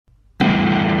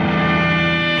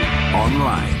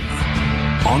online,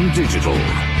 on digital,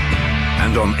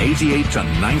 and on 88 to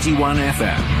 91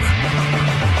 FM.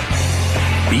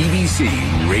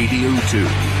 BBC Radio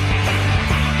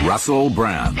 2. Russell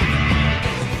Brand.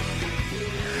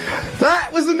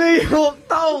 That was the New York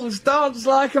Dolls, Dance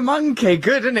Like a Monkey.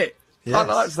 Good, isn't it? Yes, I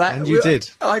liked that. and you did.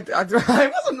 It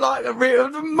wasn't like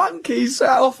the monkeys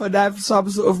often have some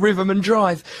sort of rhythm and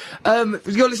drive.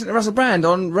 You're listening to Russell Brand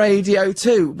on Radio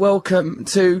 2. Welcome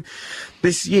to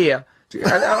this year.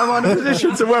 I'm in a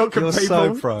position to welcome You're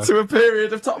people so pro. to a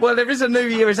period of time. Well, there is a new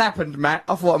year has happened, Matt.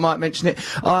 I thought I might mention it.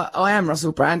 I am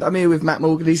Russell Brand. I'm here with Matt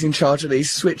Morgan. He's in charge of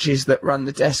these switches that run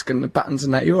the desk and the buttons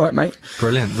and that. You all right, mate?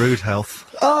 Brilliant. Rude health.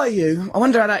 Are you? I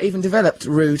wonder how that even developed,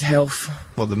 rude health.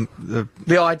 Well,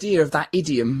 The idea of that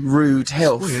idiom, rude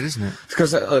health. weird, isn't it?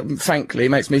 Because, frankly, it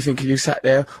makes me think of you sat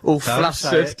there all Don't say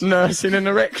flustered, it. nursing an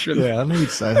erection. Yeah, I need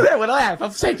so. There, well, I have.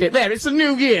 I've said it there. It's a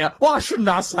new year. Why shouldn't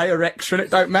I say erection? It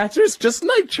don't matter. It's just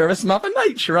nature. It's Mother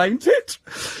Nature, ain't it?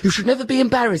 You should never be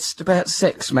embarrassed about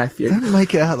sex, Matthew. Don't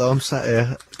make it out that I'm sat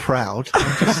here proud.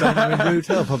 I'm just saying I'm in rude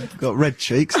health. I've got red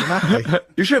cheeks and happy.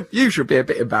 You should be a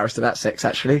bit embarrassed about sex,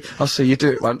 actually. I see you do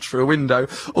it once through a window.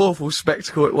 Awful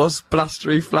spectacle it was.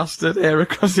 Blustery, flustered, hair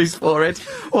across his forehead.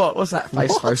 What's that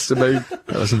face supposed to mean?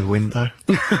 That was in the window.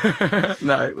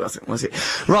 No, it wasn't, was it?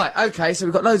 Right, okay, so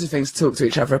we've got loads of things to talk to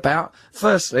each other about.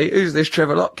 Firstly, who's this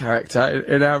Trevor Locke character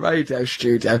in our radio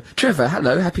studio? Trevor,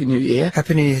 hello, Happy New Year.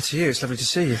 Happy New Year to you. It's lovely to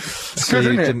see you. So good,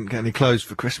 you isn't it? didn't get any clothes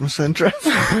for Christmas then, Trev?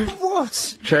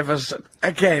 What? Trevor's,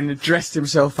 again, dressed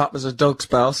himself up as a dog's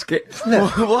basket.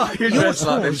 Look, Why are you Your dressed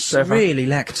like this, taunts Trevor? really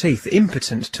lack teeth.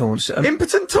 Impotent taunts.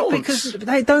 Impotent taunts? Because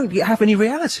they don't have any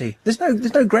reality. There's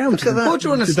no ground to Look at them. that. What do you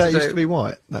want us Did that to used do? to be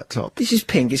white, that top? This is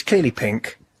pink. It's clearly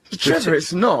pink. Trevor,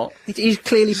 it's not. It is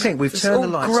clearly pink. We've It's turned all the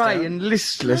lights grey down. and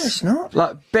listless. No, it's not.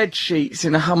 Like bed sheets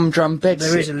in a humdrum bed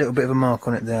There is a little bit of a mark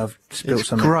on it there. I've spilled It's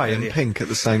something. grey and earlier. pink at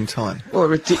the same time. What a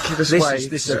ridiculous This way is a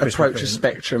to Christmas approach a present.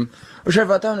 spectrum. Well,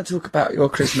 Trevor, I don't want to talk about your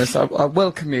Christmas. I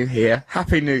welcome you here.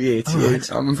 Happy New Year to you.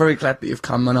 right. I'm very glad that you've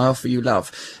come and I offer you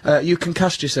love. You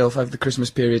concussed yourself over the Christmas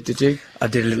period, did you? I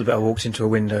did a little bit. I walked into a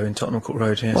window in Tottenham Court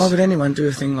Road, yes. Why would anyone do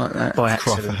a thing like that? By Cry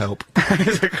for accident. help.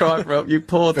 It's a cry for help. You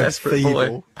poor desperate boy.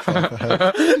 Feeble. Cry for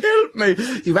help. Help me!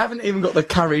 You haven't even got the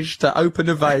courage to open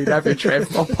a vein, have you,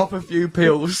 Trev? Or pop a few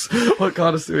pills. What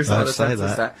kind of suicide Don't say attempt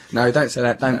is that. that? No, don't say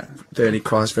that. Don't do any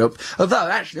cries for help. Although,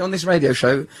 actually, on this radio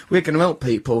show, we're going to help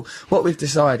people. What we've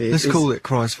decided Let's is... call it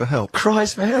Cries for Help.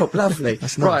 Cries for help, lovely.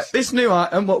 That's nice. Right, this new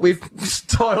item, what we've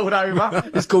toiled over,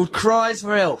 is called Cries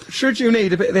for Help. Should you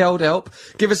need a bit of the old help,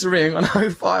 give us a ring on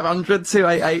 0500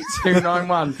 288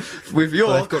 291 with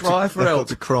your They've got cry to, for they've help. got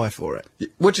to cry for it.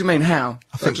 What do you mean, how?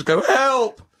 I think- just go,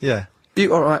 help! Yeah.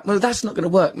 All right, well, that's not going to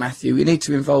work, Matthew. You need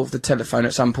to involve the telephone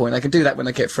at some point. They can do that when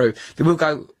they get through. They will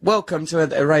go, welcome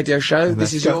to a radio show.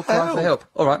 This they is go, your cry for help. help.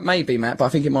 All right, maybe, Matt, but I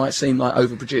think it might seem like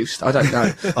overproduced. I don't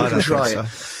know. We I can don't try think it.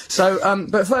 So,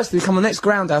 but firstly, come on, let's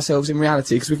ground ourselves in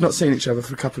reality, because we've not seen each other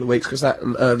for a couple of weeks, because that,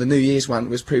 the New Year's one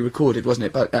was pre-recorded, wasn't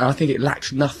it? But I think it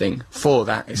lacked nothing for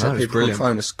that. It's No, a it's people brilliant.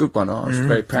 phone us. Good one. I was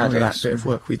very proud of that bit of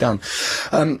work we've done.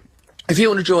 If you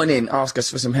want to join in, ask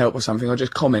us for some help or something, or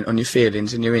just comment on your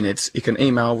feelings and your innards, you can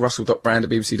email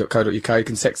russell.brand@bbc.co.uk. You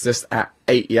can text us at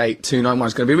 88291.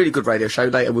 It's going to be a really good radio show.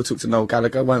 Later we'll talk to Noel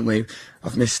Gallagher, won't we?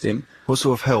 I've missed him. What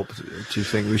sort of help do you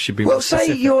think we should be Well, more say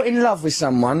specific? you're in love with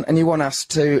someone and you want us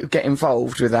to get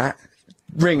involved with that,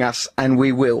 ring us and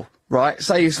we will. Right?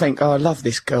 Say you think, oh, I love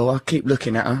this girl, I keep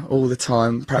looking at her all the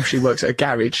time, perhaps she works at a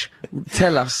garage.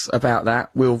 Tell us about that,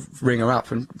 we'll ring her up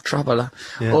and trouble her.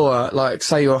 Yeah. Or, like,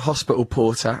 say you're a hospital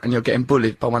porter and you're getting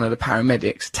bullied by one of the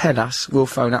paramedics, tell us, we'll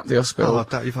phone up the hospital. Oh, I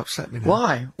doubt you've upset me now.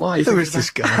 Why? Why? You Who think is this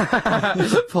guy?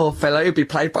 Poor fellow, he'll be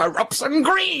played by Robson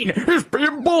Green, who's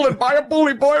being bullied by a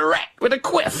bully boy rat with a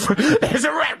quiff. There's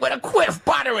a rat with a quiff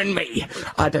bothering me.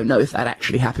 I don't know if that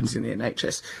actually happens in the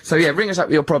NHS. So yeah, ring us up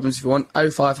with your problems if you want,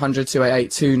 0500 288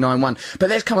 291. But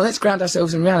let's ground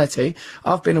ourselves in reality.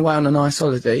 I've been away on a nice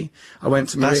holiday. I went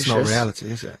to Mauritius. That's not reality,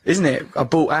 is it? Isn't it? I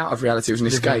bought out of reality, it was an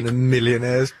escape. Living the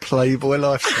millionaire's playboy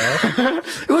lifestyle.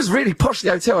 It was really posh, the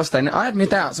hotel I was staying at. I had my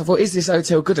doubts. I thought, is this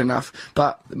hotel good enough?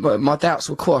 But my doubts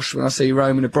were quashed when I see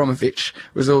Roman Abramovich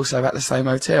was also at the same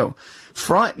hotel.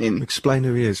 Frightening. Explain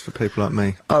who he is for people like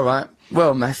me. All right.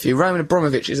 Well, Matthew, Roman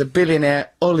Abramovich is a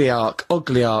billionaire oligarch.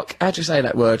 How do you say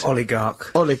that word?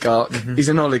 Oligarch. Oligarch. He's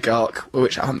an oligarch,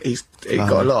 which he's He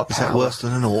got a lot of Is power. that worse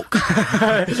than an orc?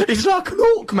 He's like an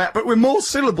orc, Matt, but with more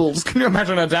syllables. Can you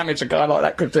imagine how damage a guy like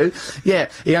that could do? Yeah,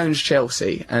 he owns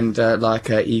Chelsea, and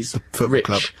he's football rich.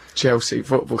 club. Chelsea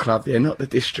Football Club, yeah, not the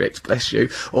district, bless you,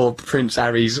 or Prince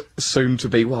Harry's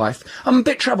soon-to-be wife. I'm a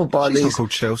bit troubled by She's not these. called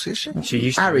Chelsea, is she? She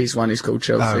used to. Harry's one is called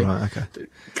Chelsea. Oh, right, okay.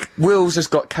 Will's has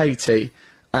got Katie,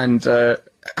 and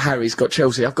Harry's got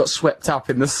Chelsea. I've got swept up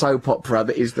in the soap opera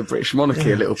that is the British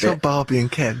monarchy a little It's not bit. Barbie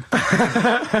and Ken.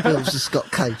 Will's has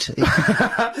got Katie.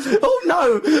 Oh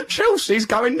no, Chelsea's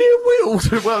going near Will's.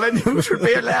 Well, then you should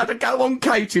be allowed to go on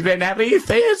Katie then, Harry.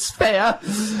 Fair's fair.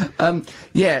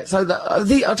 Yeah, so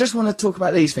I just want to talk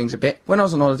about these things a bit. When I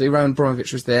was on holiday, Roman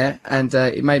Abramovich was there, and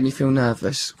it made me feel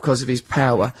nervous because of his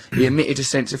power. He emitted a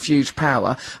sense of huge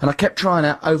power, and I kept trying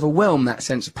to overwhelm that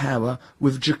sense of power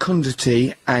with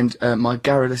jocundity and my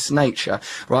garrulous nature,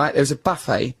 right? There was a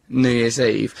buffet New Year's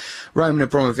Eve. Roman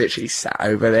Abramovich, he sat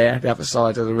over there, the other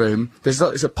side of the room. It's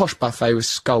a posh buffet with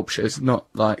sculptures, not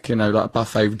like, you know, like a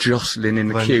buffet jostling in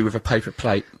the queue with a paper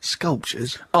plate.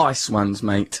 Sculptures? Ice ones,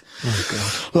 mate. Oh,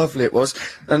 God. Lovely it was.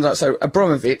 And so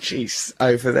Abramovich, he's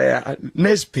over there.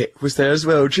 Nesbitt was there as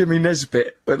well, Jimmy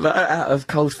Nesbitt, but like, out of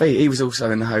cold feet. He was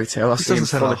also in the hotel. I This see him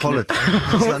doesn't sound like a frolicking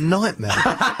holiday. It's like a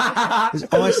nightmare. There's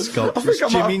ice sculptures,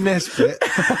 think I might Jimmy Nesbitt.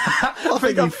 I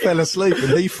think he fell asleep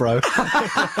in Heathrow.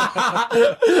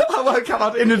 I woke up,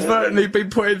 I'd inadvertently been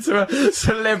put into a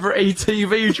celebrity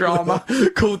TV drama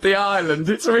called The Island.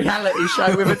 It's a reality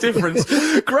show with a difference.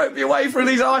 Grope your way through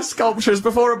these ice sculptures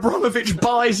before Abramovich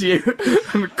buys you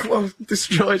and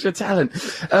destroys your talent.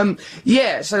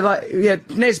 Yeah, so like, yeah,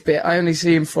 Nesbitt, I only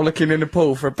see him frolicking in the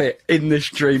pool for a bit in this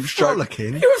dream stroke.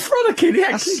 Frolicking? He was frolicking,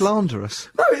 yeah. That's slanderous.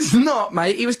 No, it's not,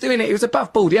 mate. He was doing it. He was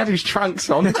above board. He had his trunks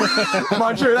on.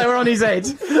 Mind you, they were on his head.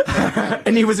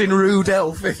 And he was in rude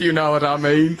elf, if you know what I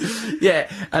mean. Yeah,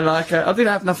 and like, I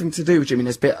didn't have nothing to do with Jimmy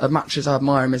Nesbitt, as much as I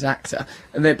admire him as actor.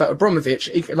 And then, but Abramovich,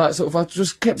 he, like, sort of, I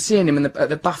just kept seeing him at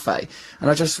the buffet. And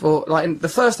I just thought, like, the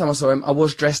first time I saw him, I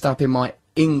was dressed up in my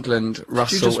England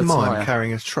Russell Did you just attire. mime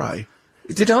carrying a tray?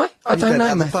 Did I? I don't know, At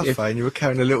the Matthew. buffet and you were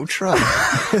carrying a little tray.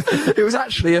 It was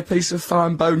actually a piece of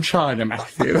fine bone china,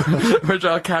 Matthew, which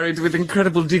I carried with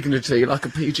incredible dignity, like a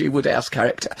P.G. Woodhouse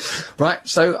character. Right,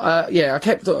 so, yeah, I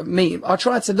kept I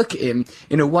tried to look at him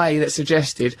in a way that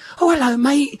suggested, oh, hello,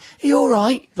 mate, are you all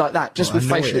right? Like that, just with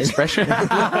facial expression.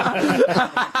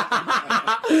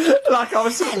 Like I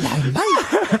was, hello,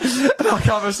 mate. Like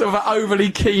I was sort of an overly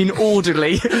keen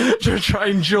orderly to try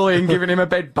enjoying giving him a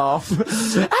bed bath.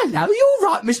 Hello, you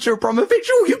all right, Mr. Abramovich?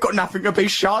 Oh, you've got nothing to be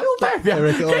shy of, have you?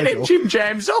 Eric Get them Idle. Jim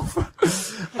Jams off.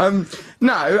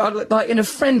 No, like in a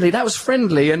friendly, that was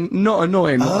friendly and not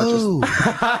annoying. Oh.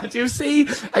 Do you see?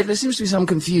 There seems to be some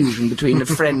confusion between the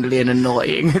friendly and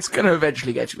annoying. It's going to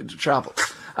eventually get you into trouble.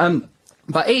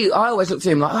 But I always looked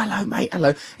at him like, hello, mate,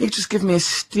 hello. He'd just give me a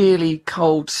steely,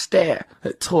 cold stare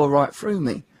that tore right through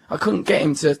me. I couldn't get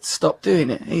him to stop doing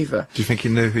it either. Do you think he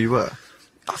knew who you were?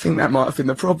 I think that might have been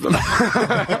the problem.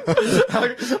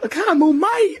 Come on,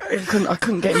 mate. I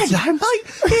couldn't get him to... Hello, mate.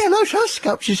 Yeah, those are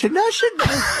sculptures in there, shouldn't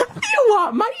they? You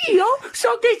what, mate? Here, so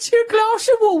I'll get you a glass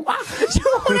of water. Do you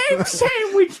want an egg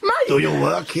sandwich, mate? Do your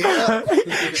work here.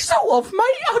 Sort of,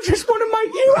 mate. I just want to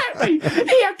make you happy.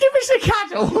 Here, give us a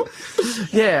cuddle.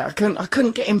 Yeah, I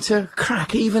couldn't get him to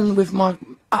crack, even with my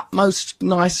utmost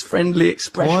nice, friendly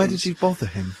expression. Why did you bother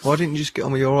him? Why didn't you just get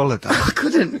on with your holiday? I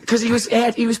couldn't, because he was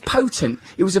potent.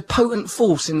 He was a potent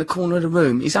force in the corner of the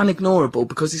room. He's unignorable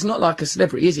because he's not like a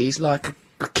celebrity, is he? He's like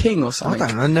a king or I something.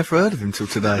 don't know, I never heard of him till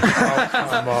today.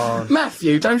 Come on.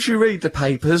 Matthew, don't you read the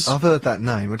papers? I've heard that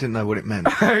name, I didn't know what it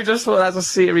meant. I just thought that's a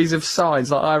series of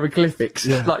signs, like hieroglyphics,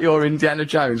 Yeah. like you're Indiana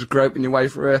Jones groping your way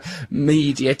through a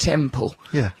media temple.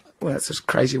 Yeah. Well, that's a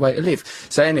crazy way to live.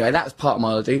 So anyway, that was part of my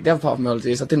holiday. The other part of my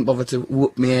holiday is I didn't bother to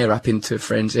whoop my hair up into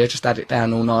frenzy. I just had it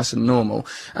down all nice and normal.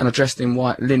 And I dressed in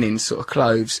white linen sort of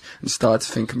clothes and started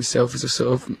to think of myself as a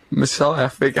sort of messiah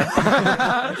figure.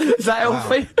 Is that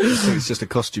healthy? I think it's just a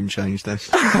costume change then.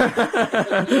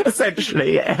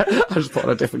 Essentially, yeah. I just put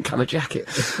on a different colour jacket.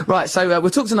 Right, so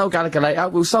we'll talk to Noel Gallagher later.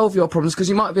 We'll solve your problems because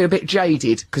you might be a bit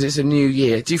jaded because it's a new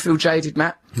year. Do you feel jaded,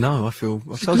 Matt? No, I told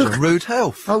you, rude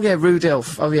health. Oh yeah, Rude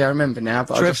Elf. Oh yeah, I remember now,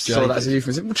 but I Trev's just saw that as a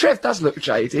euphemism. Well, Trev does look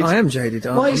jaded. I am jaded.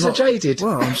 Why are you so jaded?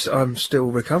 Well, I'm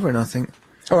still recovering, I think.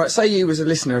 Alright, say you was a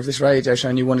listener of this radio show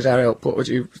and you wanted our help, what would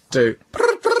you do?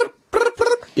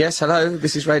 Yes, hello,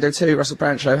 this is Radio 2, Russell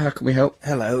Brand Show, how can we help?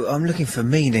 Hello, I'm looking for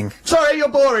meaning. Sorry, you're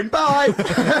boring, bye!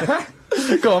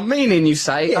 Go on, meaning you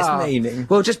say? Yes, meaning.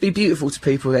 Well, just be beautiful to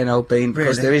people then, old bean,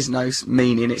 because Really? there is no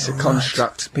meaning, it's a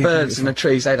construct. Be Birds beautiful. and the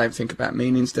trees, they don't think about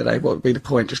meanings, do they? What would be the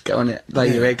point? Just get on it,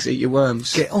 lay your eggs, eat your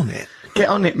worms. Get on it. Get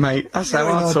on it, mate. That's how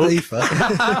I talk.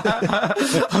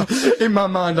 In my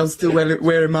mind, I'm still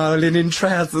wearing my linen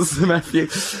trousers, Matthew.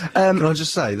 Can I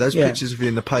just say, those pictures of you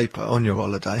in the paper on your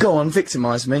holiday? Go on,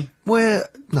 victimise me. Where?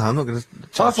 No, I'm not going to.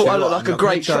 I thought I looked like a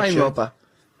great train robber.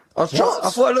 I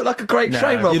thought I looked like a great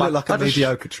train robber. You look like a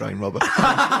mediocre train robber. Was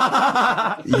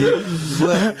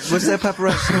there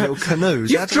paparazzi in little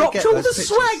canoes? You've dropped all the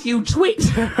swag, you twit!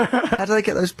 How do they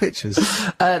get those pictures?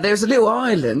 There was a little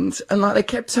island, and like they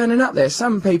kept turning up there.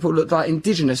 Some people looked like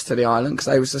indigenous to the island because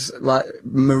they was just like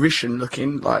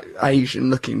Mauritian-looking, like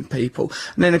Asian-looking people.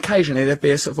 And then occasionally there'd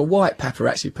be a sort of a white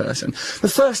paparazzi person.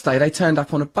 The first day they turned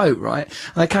up on a boat, right?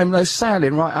 And they came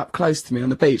sailing right up close to me on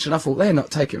the beach, and I thought they're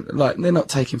not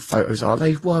taking photos, are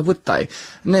they? Why would they?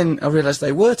 And then I realised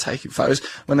they were taking photos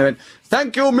when they went,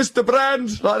 "Thank you, Mr.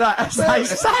 Brand," like that, as they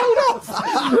sailed off,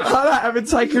 like that, having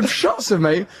taken shots of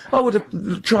me. I would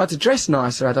have tried to dress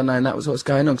nicer had I known that was what was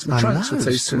going on, because my trunks were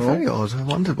too small. Very odd. I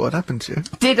wondered what happened to you.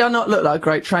 Did I not look like a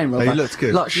great train robber? Oh, you looked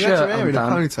good. Like you had shirt your hair in a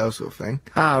undone. ponytail sort of thing.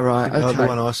 Ah, right, okay. Like the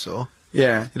one I saw.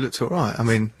 Yeah. You looked all right. I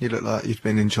mean, you look like you'd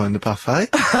been enjoying the buffet.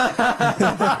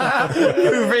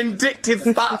 You vindictive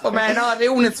stuff, man. I had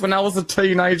illness when I was a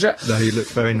teenager. No, you look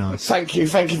very nice. Thank you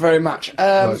very much.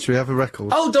 Right, should we have a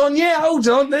record? Hold on,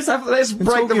 let's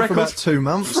break the for record. about 2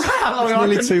 months. How long It's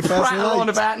nearly I can 2008. prattle on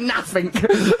about nothing.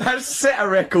 Let's set a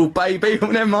record, baby.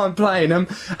 Never mind playing them.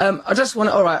 I just want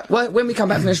to, alright, when we come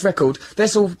back from this record,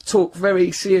 let's all talk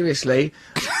very seriously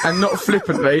and not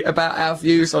flippantly about our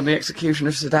views on the execution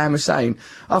of Saddam Hussein.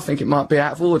 I think it might be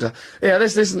out of order. Yeah,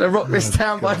 let's listen to Rock This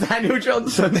Town by Daniel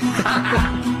Johnston.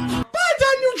 Bye,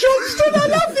 Daniel Johnston, I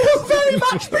love you very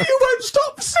much, but you won't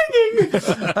stop singing.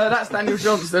 That's Daniel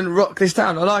Johnston, Rock This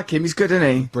Town. I like him, he's good,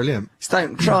 isn't he? Brilliant. Just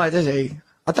don't try, does he?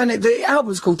 I don't know, the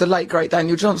album's called The Late Great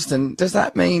Daniel Johnston. Does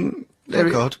that mean... Oh,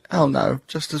 God. Oh, no.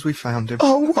 Just as we found him.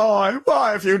 Oh, why?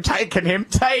 Why have you taken him?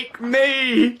 Take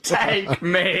me! Take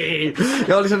me!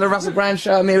 You're listening to the Russell Brand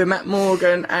Show. I'm here with Matt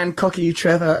Morgan and Cocky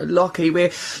Trevor Lockie. We're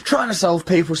trying to solve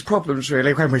people's problems,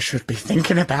 really, when we should be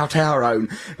thinking about our own.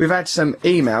 We've had some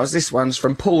emails. This one's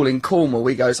from Paul in Cornwall.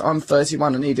 He goes, "I'm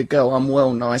 31 and need a girl. I'm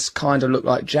well nice. Kind of look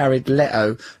like Jared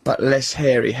Leto, but less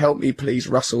hairy. Help me, please,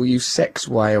 Russell, you sex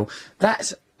whale."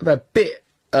 That's a bit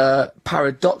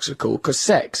paradoxical, because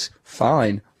sex...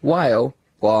 fine. Whale?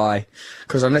 Why?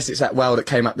 Because unless it's that whale that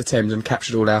came up the Thames and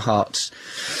captured all our hearts.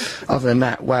 Other than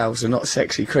that, whales are not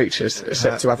sexy creatures,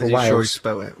 except to other Are you whales. sure you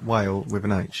spell it whale with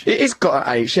an H? It's got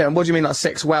an H, yeah. And what do you mean, like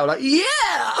sex whale? Like,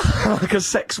 yeah! Like a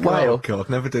sex Oh, whale. God,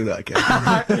 never do that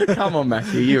again. Come on,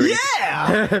 Matthew, you.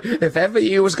 Yeah! If ever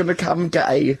you was going to come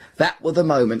gay, that were the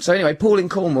moment. So anyway, Paul in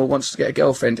Cornwall wants to get a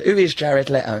girlfriend. Who is Jared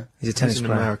Leto? He's a tennis He's an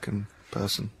player. American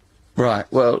person. Right,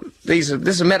 well, this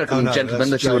is a medical Oh, no, gentleman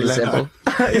that that's you would Jay assemble.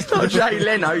 It's not Jay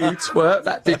Leno, you twerp,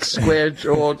 that big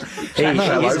square-jawed No, he's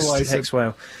fellow. a sex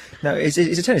whale. No, he's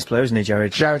a tennis player, isn't he,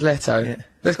 Jared? Jared Leto. Yeah.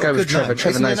 Let's go with Good Trevor. name. Trevor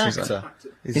Isn't he knows an who's actor?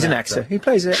 He's an actor. He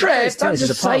plays it. Trev, don't tennis as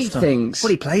just a say pastime. things.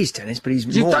 Well, he plays tennis, but he's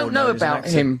You more don't know known as an about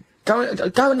actor. him.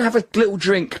 Go and have a little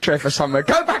drink, Trevor, somewhere.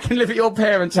 Go back and live at your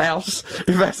parents' house,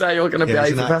 if that's how you're going to Yeah,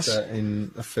 he's behave an with us. actor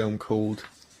in a film called...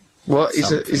 What?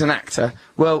 He's an actor.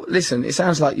 Well, listen, it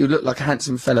sounds like you look like a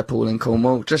handsome fella, Paul in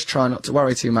Cornwall. Just try not to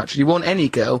worry too much. You want any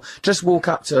girl, just walk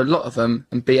up to a lot of them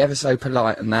and be ever so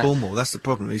polite and that. Cornwall, that's the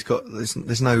problem.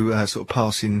 There's no sort of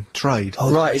passing trade.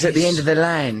 Right, he's at the end of the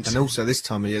land. And also this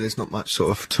time of year, there's not much sort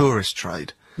of tourist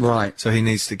trade. Right. So he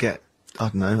needs to get, I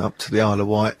don't know, up to the Isle of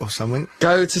Wight or something.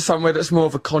 Go to somewhere that's more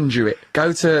of a conduit.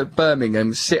 Go to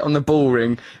Birmingham, sit on the ball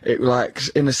ring, like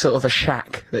in a sort of a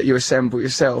shack that you assemble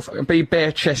yourself, and be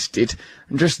bare-chested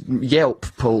and just yelp,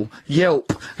 Paul. Yelp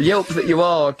that you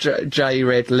are J.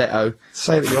 Red Leto.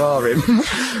 Say that you are him.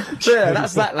 Yeah,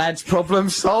 that's that lad's problem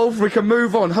solved. We can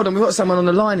move on. Hold on, we've got someone on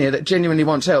the line here that genuinely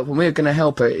wants help, and we're going to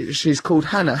help her. She's called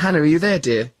Hannah. Hannah, are you there,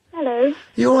 dear? Hello.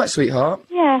 You all right, sweetheart?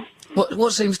 Yeah.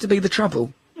 What seems to be the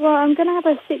trouble? Well, I'm going to have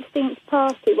a 16th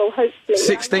party. Well, hopefully.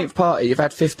 16th party. You've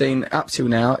had 15 up till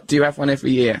now. Do you have one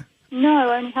every year? No,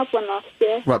 I only had one last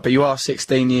year. Right, but you are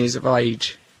 16 years of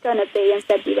age. Going to be in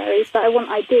February, but I want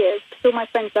ideas, because all my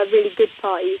friends have really good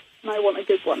parties, and I want a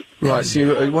good one. Right, so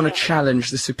you want to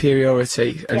challenge the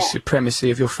superiority and Yeah.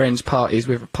 supremacy of your friends' parties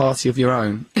with a party of your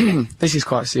own. This is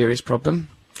quite a serious problem.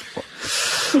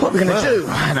 What are we going to do?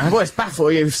 I know. Well, it's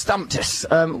baffled. You've stumped us.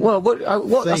 Well,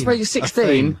 I suppose you're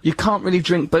 16. You can't really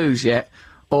drink booze yet,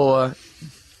 or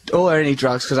any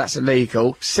drugs, because that's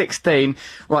illegal. 16.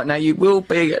 Right, now you will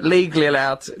be legally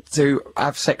allowed to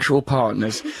have sexual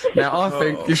partners. Now, I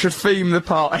think you should theme the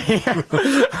party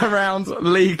around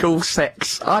legal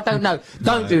sex. I don't know.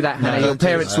 Don't do that, Hannah. Your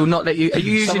parents will not let you... Are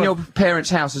you using your parents'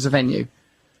 house as a venue?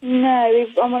 No,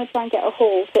 I want to try and get a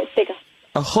horse that's bigger.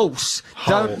 A horse.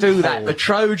 Don't do that. The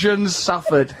Trojans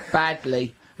suffered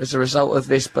badly as a result of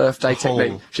this birthday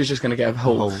technique. She's just going to get a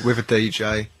horse. With a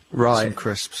DJ. Right. Some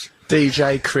crisps.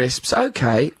 DJ Crisps.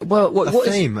 Okay. Well, what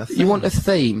is- theme, a You want a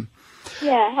theme?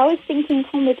 Yeah, I was thinking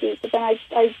comedy, but then I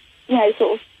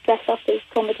sort of dress up as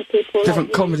comedy people. Different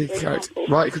like comedy you, for characters.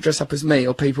 example. Right, you could dress up as me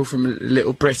or people from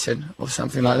Little Britain or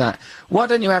something like that. Why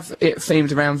don't you have it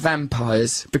themed around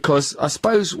vampires? Because I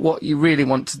suppose what you really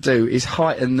want to do is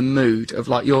heighten the mood of,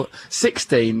 like, you're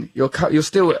 16, you're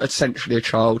still essentially a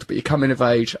child, but you're coming of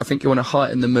age. I think you want to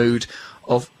heighten the mood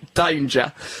of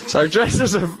danger. So dress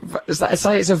as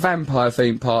say it's a vampire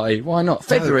themed party. Why not?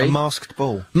 February. A masked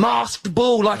ball. Masked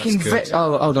ball, like That's in good.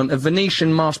 oh, hold on, a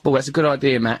Venetian masked ball. That's a good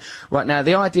idea, Matt. Right now,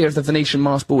 the idea of the Venetian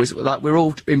masked ball is like we're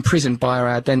all imprisoned by our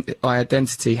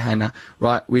identity, Hannah.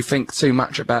 Right? We think too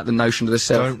much about the notion of the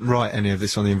self. Don't write any of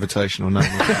this on the invitation or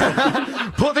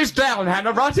nothing. Put this down,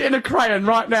 Hannah. Write it in a crayon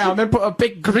right now, and then put a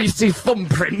big greasy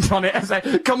thumbprint on it and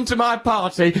say, "Come to my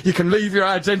party. You can leave your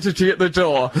identity at the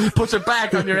door. Put a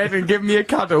bag on your head and give me a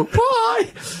cuddle." Bye.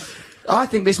 I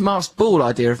think this masked ball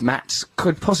idea of Matt's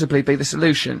could possibly be the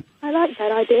solution. I like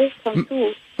that idea. Sounds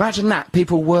cool. Imagine that,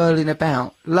 people whirling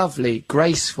about, lovely,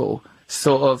 graceful,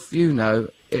 sort of, you know,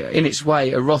 in its way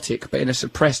erotic, but in a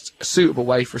suppressed, suitable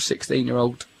way for a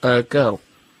 16-year-old girl.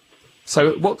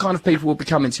 So what kind of people will be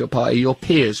coming to your party? Your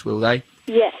peers, will they?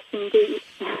 Yes, indeed.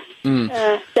 Them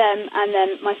and then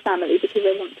my family, because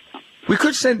they want to come. We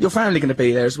could send your family going to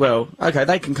be there as well. Okay,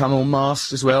 they can come all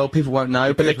masked as well. People won't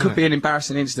know, but there could be an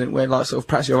embarrassing incident where, like, sort of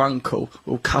perhaps your uncle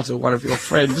will cuddle one of your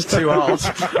friends too hard,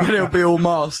 and it'll be all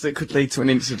masked. It could lead to an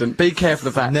incident. Be careful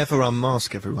of that. Never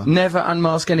unmask everyone. Never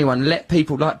unmask anyone. Let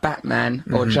people like Batman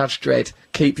or Judge Dredd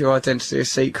keep your identity a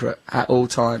secret at all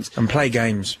times. And play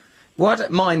games. Why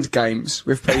don't mind games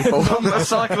with people?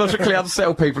 Psychologically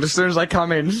unsettle people as soon as they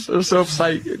come in. Sort of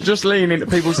say, just lean into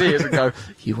people's ears and go,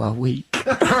 "You are weak."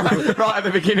 Right at the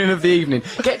beginning of the evening.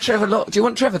 Get Trevor Do you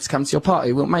want Trevor to come to your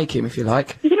party? We'll make him if you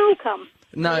like. You can all come.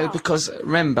 No, because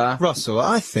remember, Russell,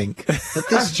 I think at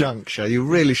this juncture you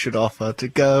really should offer to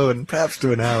go and perhaps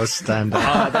do an hour's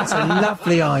stand-up. That's a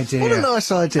lovely idea. What a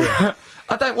nice idea.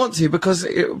 I don't want to because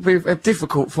it would be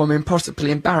difficult for me and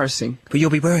possibly embarrassing. But you'll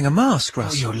be wearing a mask,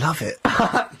 Russ. You'll love it.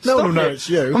 No one will know it's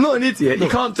you. I'm not an idiot. You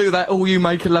can't do that, "Oh, you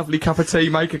make a lovely cup of tea,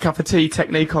 make a cup of tea"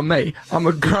 technique on me. I'm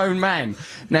a grown man.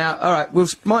 Now, alright,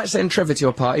 might send Trevor to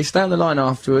your party, stay on the line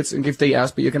afterwards and give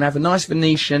details, but you can have a nice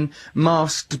Venetian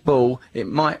masked ball. It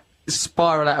might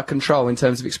spiral out of control in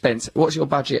terms of expense. What's your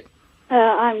budget?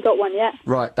 I haven't got one yet.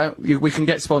 Right, we can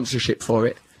get sponsorship for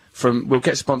it. We'll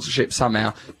get sponsorship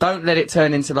somehow. Don't let it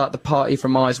turn into like the party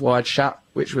from Eyes Wide Shut,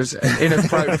 which was an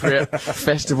inappropriate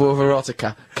festival of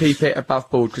erotica. Keep it above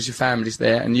board because your family's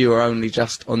there and you are only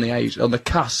just on the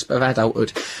cusp of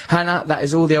adulthood. Hannah, that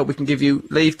is all the help we can give you.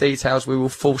 Leave details. We will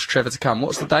force Trevor to come.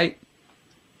 What's the date?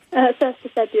 1st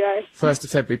of February. 1st of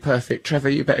February, perfect. Trevor,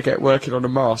 you better get working on a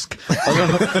mask.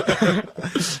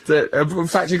 In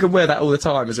fact, you can wear that all the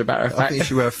time, as a matter of I fact. think you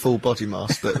should wear a full body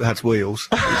mask that has wheels.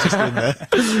 It's just in there.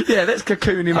 Yeah, let's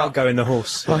cocoon him I'll up go in the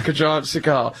horse. like a giant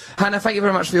cigar. Hannah, thank you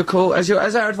very much for your call. Has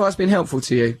our advice been helpful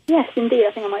to you? Yes, indeed.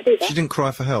 I think I might do that. She didn't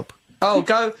cry for help. Oh,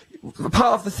 go.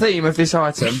 Part of the theme of this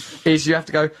item is you have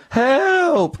to go,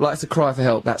 "Help!" Like to cry for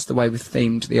help. That's the way we've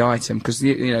themed the item, because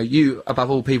you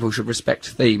above all people should respect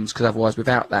themes, because otherwise,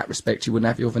 without that respect, you wouldn't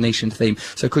have your Venetian theme.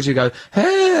 So could you go,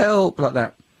 "Help!" like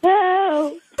that?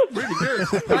 Help! Really good.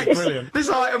 Thanks. Brilliant. This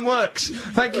item works.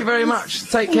 Thank you very much.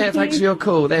 Take care. Thanks for your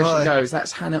call. There Bye. she goes.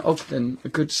 That's Hannah Ogden. A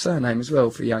good surname as well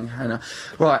for young Hannah.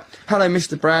 Right. Hello,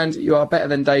 Mr. Brand. You are better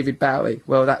than David Bowie.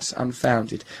 Well, that's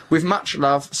unfounded. With much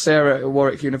love, Sarah at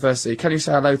Warwick University. Can you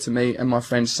say hello to me and my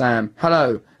friend Sam?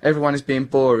 Hello. Everyone is being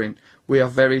boring. We are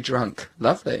very drunk.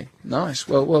 Lovely. Nice.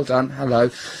 Well done. Hello.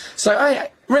 So,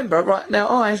 remember, right now,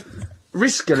 I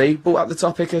riskily brought up the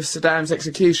topic of Saddam's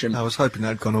execution. I was hoping that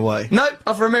had gone away. Nope,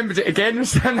 I've remembered it again.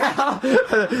 So now,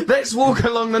 let's walk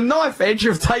along the knife edge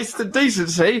of taste and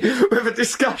decency with a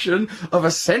discussion of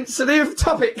a sensitive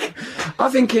topic. I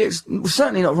think it's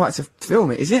certainly not right to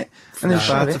film it, is it? And then It's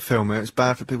show bad it. to film it. It's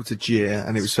bad for people to jeer,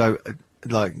 and it was so.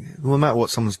 Like, no matter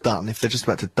what someone's done, if they're just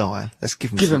about to die, let's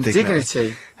give them Give some them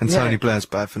dignity. And Yeah. Tony Blair's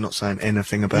bad for not saying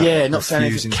anything about Yeah, not saying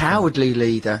he's a refusing to- cowardly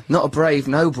leader, not a brave,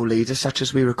 noble leader such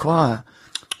as we require.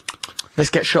 Let's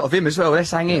get shot of him as well.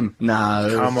 Let's hang him. No,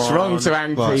 Come it's on. wrong to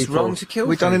hang Well, it's people. Wrong to kill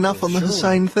We've done people, enough on the sure.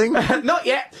 Hussein thing. Not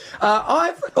yet.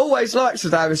 I've always liked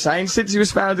Saddam Hussein since he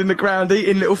was found in the ground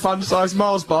eating little fun-sized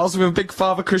Mars bars with a big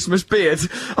Father Christmas beard.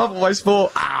 I've always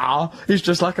thought, he's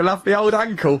just like a lovely old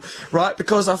uncle, right?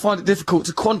 Because I find it difficult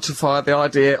to quantify the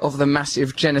idea of the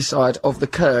massive genocide of the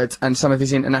Kurds and some of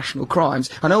his international crimes.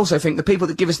 And I also think the people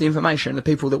that give us the information are the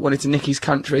people that wanted to nick his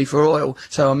country for oil,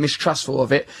 so I'm mistrustful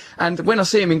of it. And when I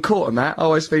see him in court and that, I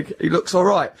always think he looks all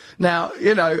right. Now,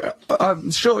 you know, I'm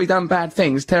sure he done bad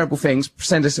things, terrible things.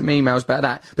 Send us some emails about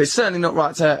that. But it's certainly not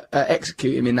right to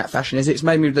execute him in that fashion, is it? It's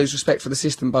made me lose respect for the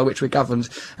system by which we're governed.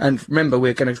 And remember,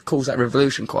 we're going to cause that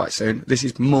revolution quite soon. This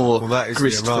is more Well, that is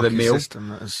grist the for the Iraqi meal. system.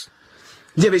 That is...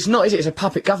 Yeah, but it's not, is it? It's a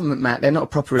puppet government, Matt. They're not a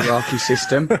proper Iraqi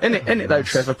system. Isn't it though,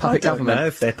 Trevor? Puppet don't government. know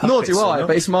if they're Nor puppets do or I, not.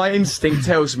 but it's my instinct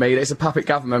tells me that it's a puppet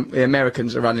government. The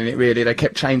Americans are running it, really. They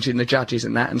kept changing the judges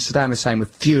and that, and Saddam Hussein was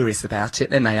furious about it.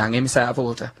 Then they hung him. It's out of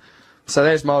order. So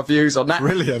there's my views on that.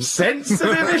 Brilliant.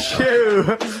 Sensitive issue.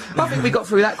 I think we got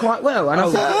through that quite well. And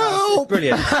I thought,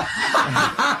 Brilliant.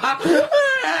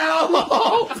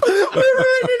 help! We're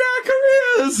ruining our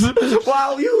careers!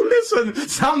 While you listen,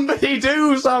 somebody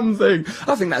do something!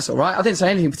 I think that's alright. I didn't say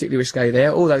anything particularly risque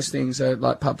there. All those things are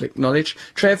like public knowledge.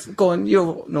 Trev, go on,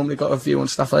 you've normally got a view on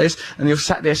stuff like this, and you're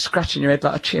sat there scratching your head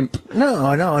like a chimp. No,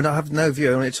 I know. I have no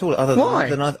view on it at all. Other Why?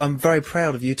 than I'm very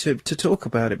proud of you to talk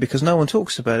about it, because no one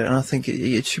talks about it, and I think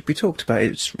it should be talked about.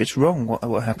 It's wrong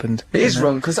what happened. It is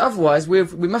wrong, because otherwise we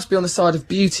must be on the side of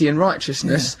beauty and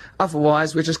righteousness.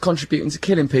 Otherwise we're just contributing to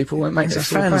killing people, and it makes It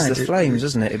us all fans bad. the flames,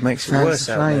 doesn't it? It makes it Fans worse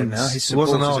the out there flames. now. His It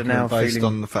was an supporters are now argument based feeling.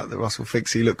 on the fact that Russell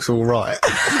thinks he looks all right.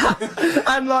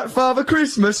 And like Father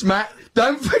Christmas, Matt.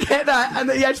 Don't forget that, and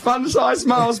that he had fun-sized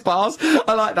Mars bars.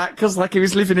 I like that, because like he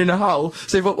was living in a hole.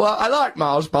 So he thought, well, I like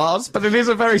Mars bars, but it is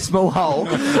a very small hole.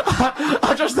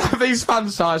 I just have these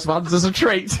fun-sized ones as a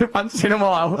treat once in a I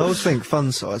while. always think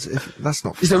fun size. If that's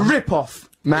not. It's a fun. rip-off,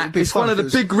 Matt. It'd be It's fun one of the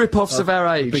if it was big rip-offs of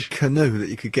our Big age. canoe that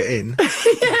you could get in.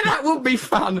 Yeah, that would be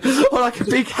fun. Or like a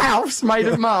big house made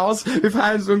of Mars with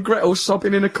Hansel and Gretel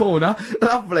sobbing in a corner.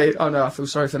 Lovely. Oh no, I feel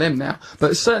sorry for them now.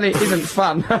 But it certainly isn't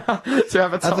fun to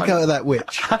have a time. Have a go at that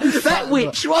witch. That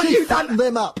witch, what have you done? Fatten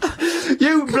them up.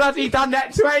 You bloody done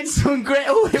that to Hansel and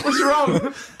Gretel. It was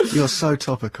wrong. You're so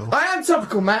topical. I am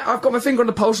topical, Matt. I've got my finger on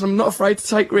the pulse and I'm not afraid to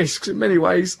take risks. In many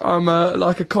ways, I'm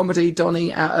like a comedy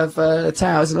Donny out of the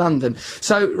Towers of London.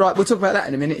 So, right, we'll talk about that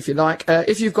in a minute if you like.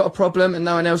 If you've got a problem and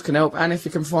no one else can help, and if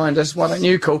you can find us, why don't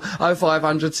you call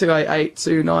 0500 288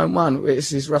 291.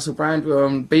 This is Russell Brand. We're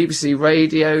on BBC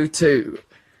Radio 2.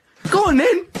 Go on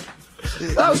then.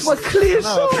 That was my clear No,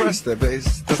 I sign. pressed it, but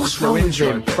it's What's wrong with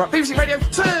him? Right, BBC Radio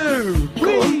 2!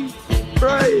 We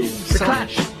praise The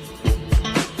Clash.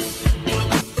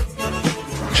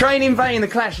 Train in Vain, The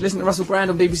Clash. Listen to Russell Brand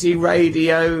on BBC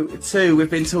Radio 2. We've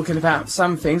been talking about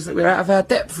some things that we're out of our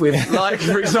depth with, like,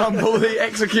 for example, the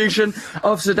execution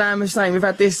of Saddam Hussein. We've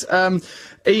had this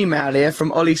email here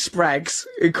from Ollie Spraggs,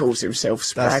 who calls himself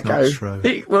Spraggo. That's not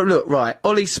true. Well, look, right,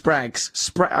 Ollie Spraggs,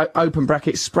 open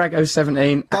brackets,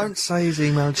 Spraggo17. Don't say his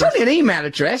email It's address. only an email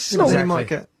address. It's not Then he might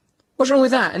get. What's wrong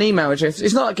with that? An email address?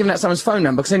 It's not like giving out someone's phone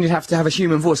number, because then you'd have to have a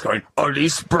human voice going, Ollie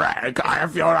Spragg, I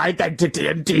have your identity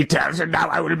and details, and now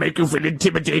I will make you feel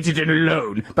intimidated and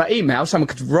alone. But email, someone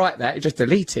could write that, you just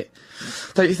delete it.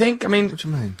 Don't you think? I mean... What do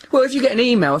you mean? Well, if you get an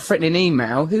email, a threatening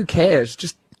email, who cares?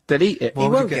 Just delete it. He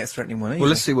won't get a threatening one either. Well,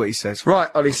 let's see what he says. Right,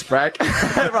 Ollie Spragg.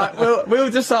 Right, we'll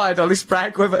decide, Ollie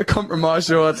Spragg, whether to compromise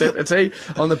your identity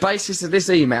on the basis of this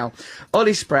email.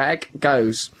 Ollie Spragg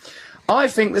goes... I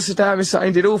think that Saddam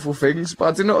Hussein did awful things, but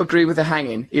I do not agree with the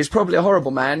hanging. He is probably a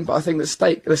horrible man, but I think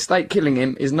that the state killing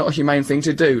him is not a humane thing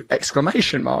to do.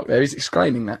 Exclamation mark there, he's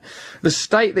exclaiming that. The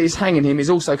state that is hanging him is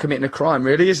also committing a crime,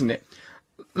 really, isn't it?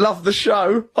 Love the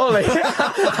show, Ollie.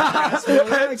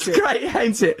 It's great,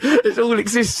 ain't it? It all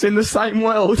exists in the same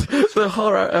world. The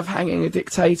horror of hanging a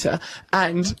dictator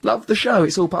and love the show.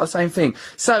 It's all part of the same thing.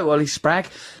 So, Ollie Spragg,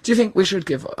 do you think we should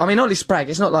give... I mean, Ollie Spragg,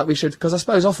 it's not like we should... Because I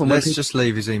suppose often when Let's people... just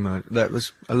leave his email. That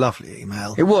was a lovely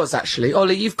email. It was, actually.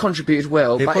 Ollie, you've contributed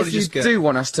well, He'll but if probably you just get- do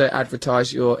want us to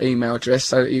advertise your email address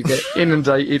so that you get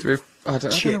inundated with... I don't know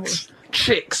Chicks. what-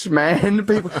 Chicks, man.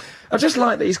 People. I just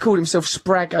like that he's called himself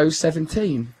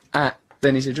Spraggo17 at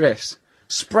then his address.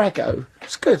 Spraggo.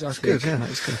 It's good, I think. Good, yeah,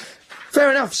 that's good. Fair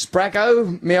enough,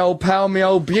 Spraggo, me old pal, me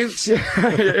old beaut. You're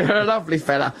a lovely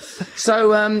fella.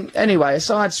 So, anyway,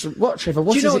 aside from what, Trevor,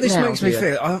 what Do is you know it what this now, makes me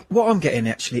dear? feel? What I'm getting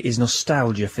actually is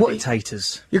nostalgia for What-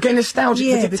 dictators. You're getting nostalgic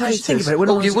Yeah, for because dictators. think about it, when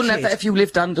I Oh, was you a wouldn't have kid- that if you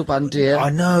lived under one, dear. I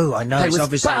know. They It's was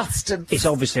obviously bastards. it's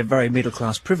obviously a very middle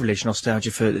class privilege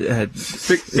nostalgia for.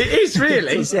 It is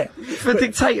really. Is it? For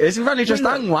dictators, you've only just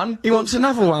hung one. He wants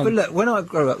another one. But look, when I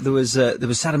grew up, there was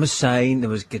Saddam Hussein, there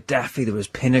was Gaddafi, there was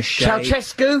Pinochet.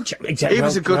 Ceausescu. Exactly. He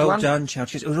was a good well one. done,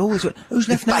 Ceausescu. It was always who's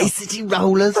left now? Bay City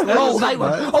Rollers. Oh, they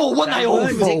were. Oh, weren't they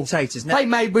weren't awful? dictators. Now, They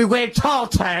made me wear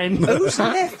tartan. who's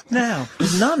left now?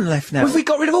 There's none left now. Have we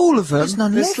got rid of all of them? There's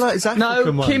none It's left. like it's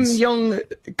African No, Kim ones. Jong,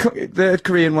 the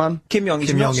Korean one. Kim Jong is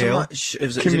Kim not so Jong-il. much.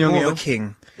 Is Kim it more Jong-il. of a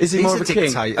king? Is he He's more a of a king?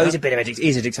 dictator. Oh, he's a bit of a dictator.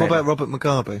 He's a dictator. What about Robert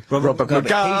Mugabe? Robert Mugabe.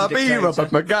 Mugabe, He's a Robert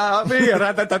Mugabe.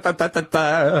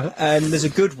 ra-da-da-da-da-da. And there's a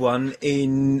good one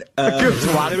in.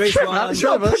 Good one. There is Trevor, one. it's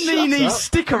got a Trevor, Panini shut up.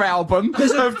 sticker album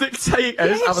of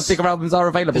dictators. Yes. Other sticker albums are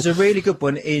available. There's a really good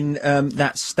one in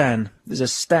that Stan. There's a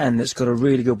Stan that's got a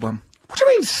really good one. What do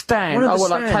you mean Stan? One of Oh, the well,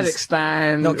 like Stans.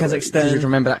 Kazakhstan. Not Kazakhstan. You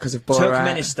remember that because of Borat.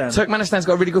 Turkmenistan. Turkmenistan's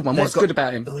got a really good one. What's They've got- good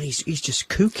about him? Oh, he's just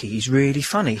kooky. He's really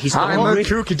funny. He's got I'm one a really-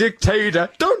 kooky dictator.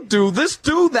 Don't do this,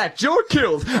 do that. You're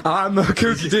killed. I'm a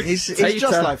kooky dictator. He's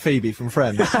just like Phoebe from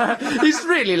Friends. He's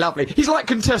really lovely. He's like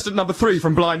contestant number 3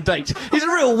 from Blind Date. He's a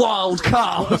real wild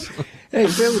card. He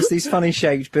builds these funny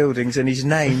shaped buildings and he's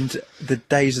named the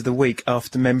days of the week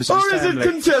after members of Or his is it family.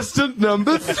 contestant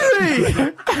number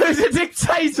 3? He's a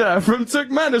dictator from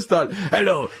Turkmenistan.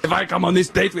 Hello, if I come on this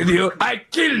date with you, I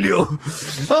kill you.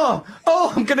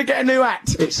 Oh, I'm going to get a new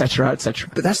act, etc., etc.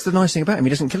 But that's the nice thing about him. He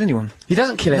doesn't kill anyone. He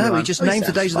doesn't kill anyone. No, he just Oh, names the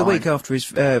sounds days of the fine. week after his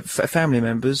family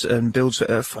members and builds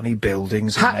funny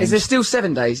buildings. And Is there names. still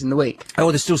 7 days in the week?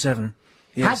 Oh, there's still 7. Have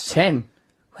Yes. 10.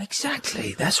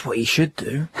 Exactly. That's what he should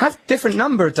do. Have different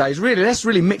number of days, really. Let's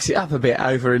really mix it up a bit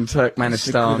over in It's a good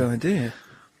Turkmenistan. idea.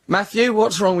 Matthew,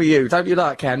 what's wrong with you? Don't you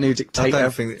like our new I dictator?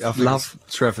 don't think. I think love.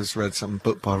 Trevor's read some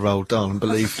book by Roald Dahl and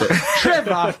believed it.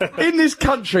 Trevor, in this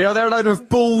country, are there a load of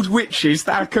bald witches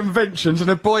that have conventions and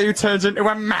a boy who turns into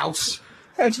a mouse?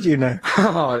 How did you know?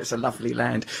 Oh, it's a lovely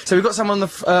land. So we've got someone on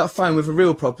the phone with a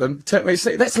real problem.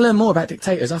 Let's learn more about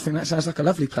dictators. I think that sounds like a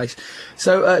lovely place.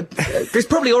 So there's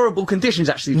probably horrible conditions,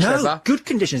 actually, No, Trevor. good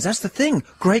conditions. That's the thing.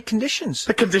 Great conditions.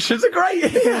 The conditions are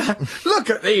great. Look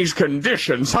at these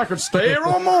conditions. I could stay here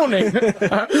all morning.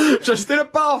 Just in a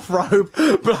bathrobe,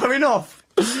 blowing off.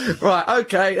 Right,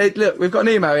 okay, look, we've got an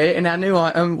email here in our new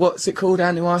item. What's it called,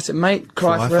 our new item, mate?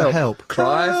 Cry for help.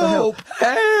 Cry for help.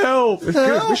 Help! It's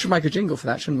good. We should make a jingle for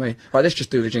that, shouldn't we? Right, let's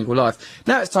just do the jingle live.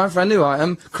 Now it's time for our new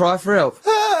item, Cry for help.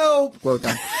 Help! Well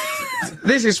done.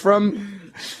 This is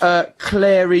from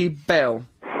Clary Bell.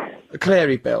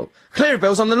 Clary Bell. Clary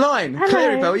Bell's on the line. Hello.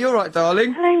 Clary Bell, you all right,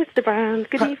 darling? Hello, Mr. Brown.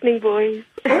 Good evening, boys.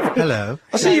 Hello.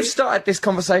 I see you've started this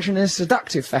conversation in a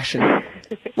seductive fashion.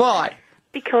 Why?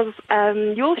 Because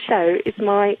your show is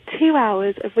my 2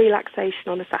 hours of relaxation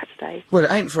on a Saturday. Well,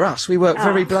 it ain't for us. We work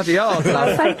very bloody hard,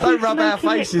 love. Thank you Don't for rub our making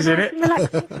it faces in it. nice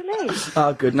and relaxing for me.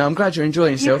 Oh, good. No, I'm glad you're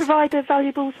enjoying You yourself. provide a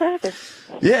valuable service.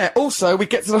 Yeah, also, we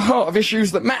get to the heart of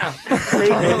issues that matter.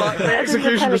 Like the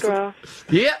execution of... Telegraph.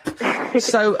 Yep.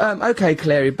 So, okay,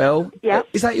 Clary Bell. Yep.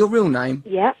 Is that your real name?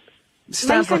 Yep.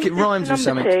 Sounds like it Mayhem rhymes with Sister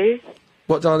something. number 2.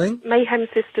 What, darling? Mayhem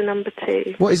Sister number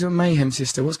 2. What is a mayhem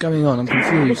sister? What's going on? I'm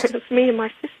confused. It's me and my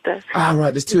sister. Ah,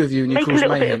 right, there's 2 of you and you Make a cause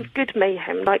little mayhem. bit of good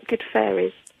mayhem, like good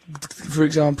fairies. For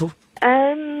example?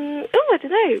 Oh, I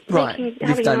don't know. Right, you've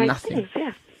Having done nice nothing. Things,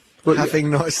 yeah. Well,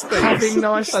 Having nice things. Having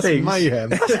nice That's things. mayhem.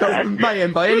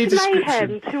 mayhem by any Good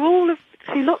description. mayhem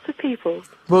to lots of people.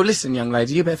 Well, listen, young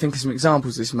lady, you better think of some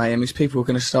examples of this mayhem, as people are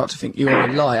going to start to think you're a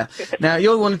liar. Now,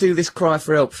 you'll want to do this cry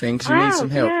for help thing, because you need Wow, some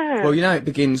help. yeah. Well, you know it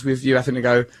begins with you having to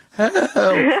go, help.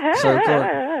 So, go on.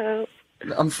 Oh.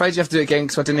 I'm afraid you have to do it again,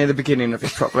 because I didn't hear the beginning of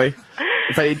it properly.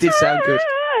 But it did sound good.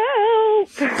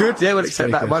 Good, yeah, we'll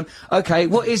accept that good. one. Okay,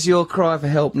 what is your cry for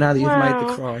help now that you've made the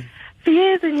Well, cry? For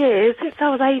years and years, since I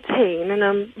was 18, and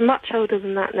I'm much older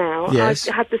than that now, Yes.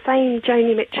 I had the same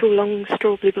Joni Mitchell long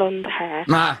strawberry blonde hair.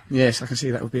 Ah, yes, I can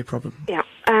see that would be a problem. Yeah,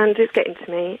 and it's getting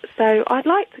to me. So I'd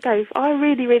like to go. I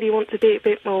really, really want to be a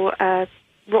bit more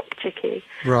rock chicky.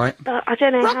 Right. But I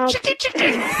don't know how.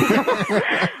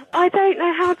 I don't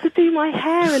know how to do my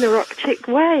hair in a rock chick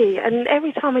way, and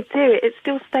every time I do it, it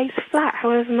still stays flat.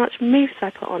 However much mousse I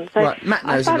put on. So Right, Matt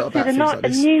knows a I lot about fancied things like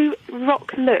this. a new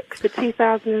rock look for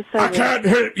 2007.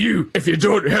 help you if you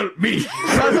don't help me.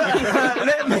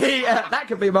 Let me. That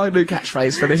could be my new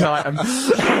catchphrase for this item.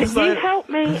 You help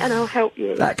me, and I'll help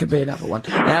you. That could be another one.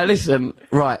 Now listen,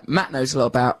 right, Matt knows a lot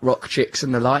about rock chicks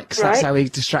and the likes. That's Right. how he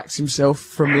distracts himself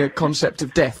from the concept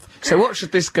of death. So what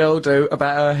should this girl do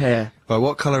about her hair? Well,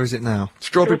 what colour is it now?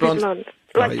 Strawberry blonde. Like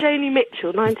Right. Joni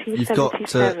Mitchell,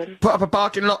 1977. Put up a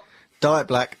parking lot. Dye it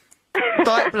black.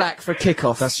 Dye it black for a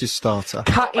kick-off. That's your starter.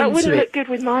 Cut That into wouldn't it. look good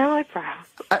with my eyebrows.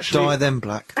 Actually, Dye them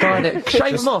black. dye it.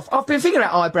 Shave them off. I've been thinking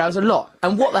about eyebrows a lot.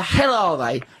 And what the hell are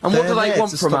they? And what do they They're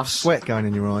want to from stop us? Sweat going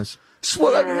in your eyes.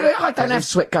 I don't have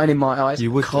sweat going in my eyes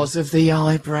You would because of the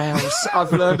eyebrows.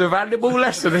 I've learned a valuable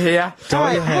lesson here.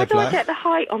 Dye your How hair do I black. get the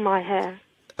height on my hair?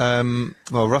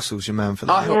 Well, Russell's your man for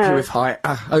that. I'll help you Yeah. with height.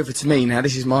 Over to me now.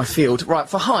 This is my field. Right,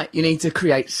 for height, you need to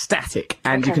create static,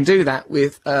 and you Okay. can do that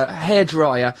with a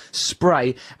hairdryer,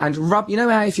 spray, and rub. You know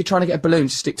how if you're trying to get a balloon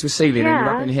to stick to a ceiling and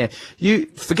you rub it in your hair, you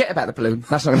forget about the balloon.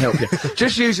 That's not going to help you.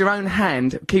 Just use your own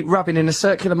hand. Keep rubbing in a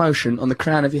circular motion on the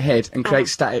crown of your head and create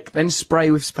static. Then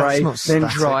spray with spray. That's Then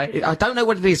not dry. I don't know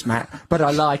what it is, Matt, but I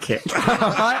like it.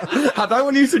 I don't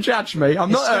want you to judge me.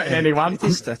 I'm not hurting anyone. It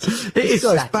is static. It is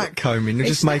So it's static. back combing. You're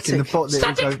It's just making the static. pot that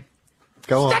Static.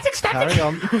 go on. Static, static. Carry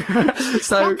on.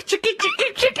 So,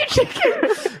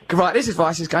 right, this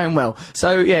advice is going well.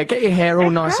 So, yeah, get your hair all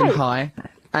nice and great. high,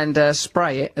 and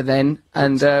spray it then,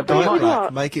 and Dye with it what?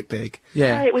 black. Make it big.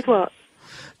 yeah, Try it with what?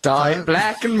 dye it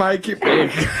black and make it big.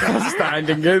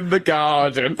 Standing in the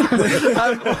garden. What do you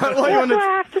What want do to?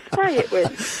 I have to spray it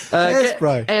with?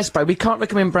 Hairspray. Airspray. We can't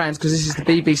recommend brands because this is the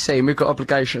BBC and we've got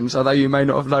obligations, although you may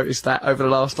not have noticed that over the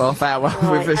last half hour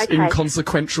with this okay.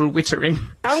 inconsequential wittering.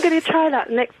 I'm going to try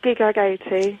that next gig I go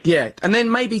to. Yeah, and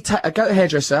then maybe go to a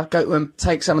hairdresser, go to them,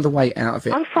 take some of the weight out of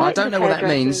it. I'm I frightened don't of know what that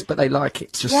hairdressers. means, but they like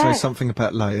it. Just Yeah. say something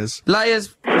about layers.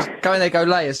 Layers, go in there, go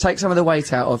layers. Take some of the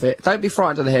weight out of it. Don't be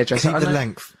frightened of the hairdresser. Keep I the know-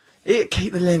 length.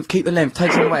 Keep the length, keep the length.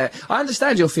 Take some away. I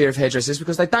understand your fear of hairdressers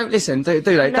because they don't listen, do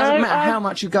they? It doesn't No, matter how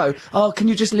much you go. Oh, can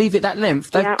you just leave it that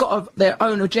length? They've Yeah. got their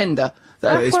own agenda.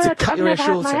 That That's is why to cut I've your hair never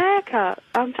had my shorter. hair cut.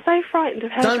 I'm so frightened of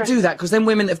hairdressers. Don't do that because then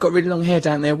women that have got really long hair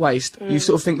down their waist, you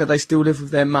sort of think that they still live with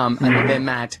their mum and that they're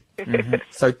mad.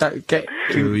 So don't get.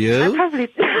 Do you? Probably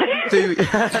Do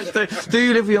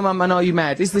you live with your mum and are you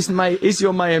mad? Is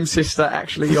your mayhem sister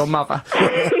actually your mother?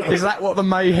 Is that what the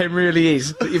mayhem really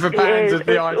is? That you've abandoned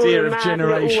the idea of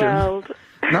generation.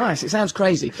 Nice, it sounds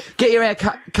crazy. Get your hair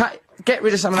cut, get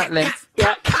rid of some of that length.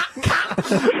 Cut.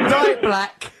 Dye it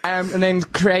black, and then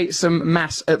create some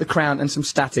mass at the crown and some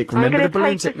static. I'm Remember going the to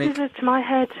balloon take the technique? scissors to my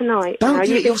hair tonight. Don't Now,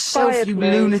 do it you've yourself, inspired you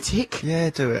me. lunatic. Yeah,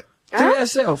 do it. Do it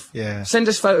yourself. Yeah. Send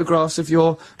us photographs of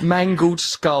your mangled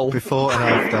skull. Before and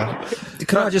after.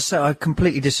 Can I just say I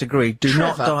completely disagree. Do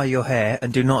not Trevor. dye your hair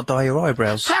and do not dye your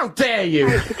eyebrows. How dare you?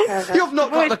 Trevor. You've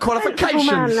not got the Sensible man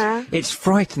qualifications. there. It's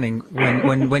frightening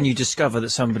when you discover that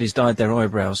somebody's dyed their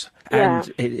eyebrows, and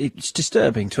it's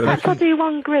disturbing to Perhaps I'll do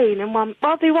one green and one.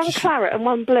 I'll do one claret and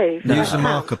one blue. Use a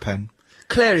marker pen.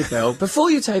 Clary Bell, before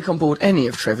you take on board any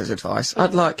of Trevor's advice,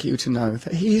 I'd like you to know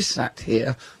that he's sat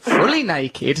here fully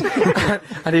naked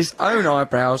and his own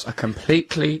eyebrows are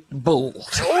completely bald.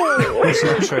 It's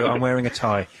not true. I'm wearing a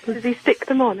tie. Does he stick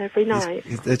them on every night?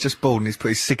 They're just bald and he's put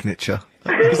his signature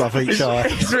above each eye.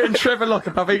 He's written Trevor Lock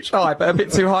above each eye, but a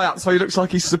bit too high up, so he looks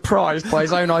like he's surprised by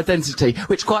his own identity,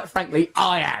 which, quite frankly,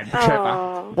 I am,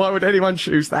 Trevor. Why would anyone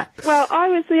choose that? Well, I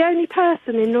was the only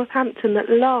person in Northampton that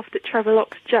laughed at Trevor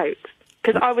Lock's jokes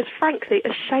because I was frankly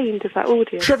ashamed of that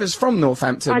audience. Trevor's from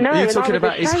Northampton. I know, Are you and I talking was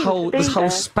about his ashamed whole to be this whole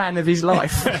there. span of his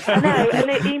life? No,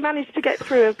 and he managed to get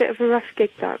through a bit of a rough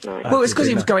gig that night. Well, it's because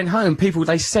he was going home. People,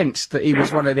 they sensed that he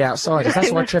was one of the outsiders.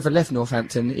 That's why Trevor left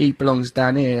Northampton. He belongs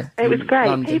down here. It was in great.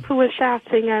 London. People were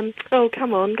shouting, "Oh,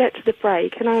 come on, get to the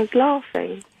break," and I was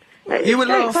laughing. You were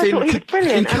Jokes, I laughing, thought he was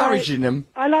brilliant, and encouraging them.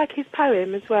 I like his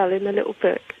poem as well in the little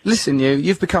book. Listen,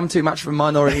 you've become too much of a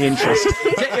minority interest.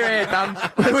 Get your hair done.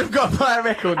 We've got to buy a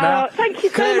record now. Thank you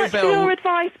so Clary much Bell. for your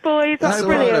advice, boys. That's No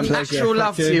brilliant. problem. Actual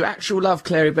love to you. Actual love,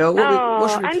 Clary Bell.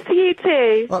 What should we... And to you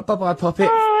too. Right, bye-bye, Poppet.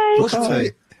 Bye. What should we...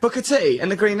 Bye. Book of tea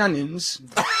and the green onions.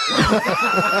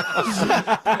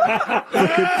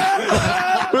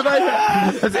 Were they...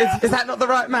 is that not the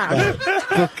right man?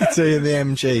 Booker T and the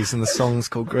MGs and the song's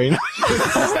called Green.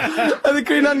 And the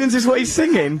green onions is what he's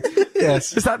singing.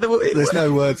 Yes. Is that the... There's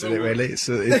no words in it really. It's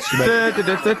an instrument. Is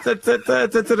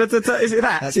it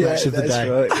that? That's match of the day.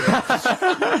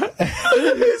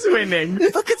 Who's winning?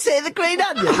 Booker T and the Green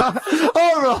Onion.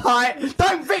 All right,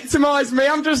 don't victimise me.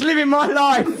 I'm just living my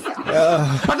life.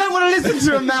 I don't want to listen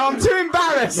to them now. I'm too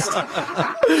embarrassed. All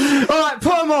right,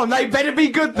 put them on. They better be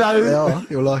good though. They are.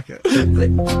 You'll like it.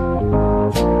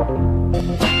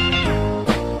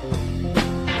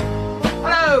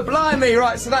 Hello, blimey. me,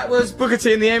 right, so that was Booker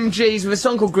T and the MGs with a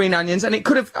song called Green Onions, and it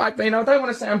could have, I mean, I don't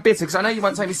want to sound bitter, because I know you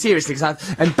won't take me seriously, because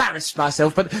I've embarrassed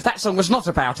myself, but that song was not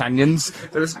about onions.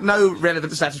 There was no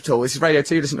relevance to that at all. This is Radio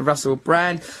 2, listen to Russell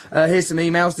Brand. Here's some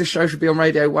emails. This show should be on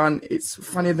Radio 1. It's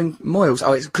funnier than Moyles.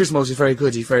 Oh, Chris Moyles is very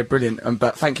good, he's very brilliant,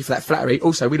 but thank you for that flattery.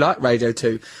 Also, we like Radio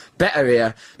 2. Better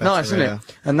here. Nice, isn't it?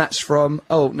 And that's from,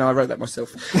 oh, no, I wrote that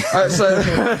myself. No,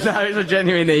 it's a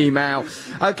genuine email.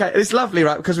 Okay, it's lovely,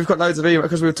 right, because we've got loads of emails,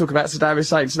 because we were talking about Saddam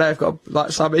Hussein. So now I've got,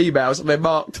 like, some emails, and they're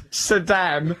marked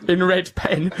Saddam in red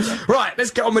pen. Right, let's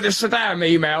get on with the Saddam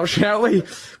email, shall we?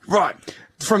 Right,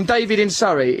 from David in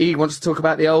Surrey. He wants to talk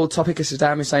about the old topic of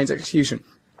Saddam Hussein's execution.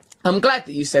 I'm glad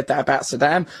that you said that about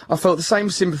Saddam. I felt the same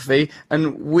sympathy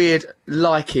and weird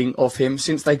liking of him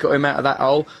since they got him out of that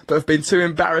hole, but have been too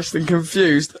embarrassed and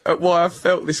confused at why I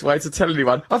felt this way to tell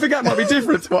anyone. I think that might be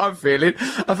different to what I'm feeling.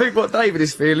 I think what David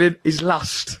is feeling is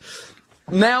lust.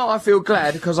 Now I feel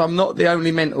glad because I'm not the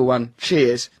only mental one.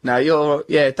 Cheers. No,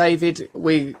 yeah, David,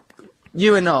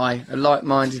 you and I are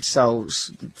like-minded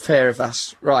souls, fair of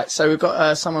us. Right, so we've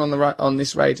got someone on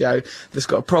this radio that's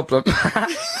got a problem.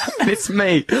 And it's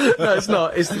me. No, it's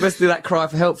not. Let's do that cry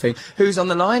for help thing. Who's on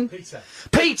the line? Peter.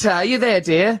 Peter, are you there,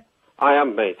 dear? I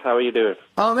am, mate. How are you doing?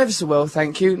 Oh, I'm ever so well,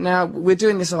 thank you. Now, we're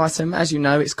doing this item, as you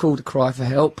know, it's called a cry for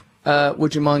help.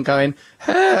 Would you mind going,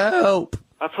 help?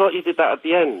 I thought you did that at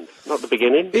the end, not the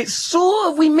beginning. It's sort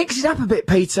of, we mix it up a bit,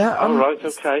 Peter. Oh, right,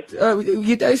 okay.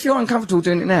 If you're uncomfortable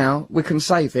doing it now, we can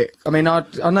save it. I mean, I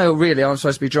know really I'm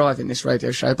supposed to be driving this radio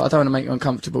show, but I don't want to make you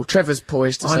uncomfortable. Trevor's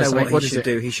poised to say something. What he should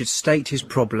do. He should state his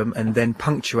problem and then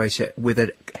punctuate it with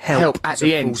a help at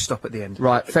the end. Full stop at the end.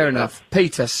 Right, fair enough.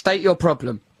 Peter, state your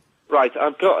problem. Right,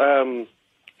 I've got a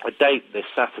date this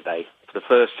Saturday for the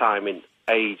first time in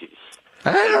ages.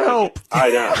 Help! I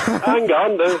know. Hang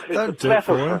on, Don't do it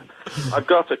for him. I've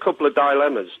got a couple of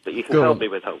dilemmas that you can help me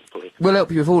with, hopefully. We'll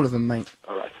help you with all of them, mate.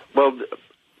 All right. Well,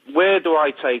 where do I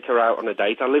take her out on a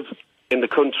date? I live in the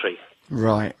country.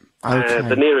 Right. Okay.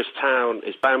 The nearest town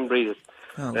is Banbury.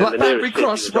 Like Banbury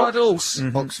Cross, Bridles.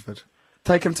 Oxford.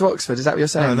 Take him to Oxford, is that what you're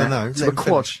saying? No. To a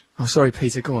quad. Oh, sorry,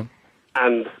 Peter, go on.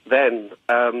 And then,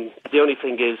 the only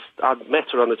thing is, I met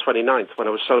her on the 29th when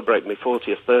I was celebrating my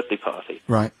 40th birthday party.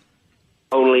 Right.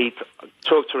 Only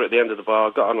talked to her at the end of the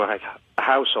bar, got on like a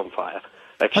house on fire.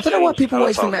 I don't know why people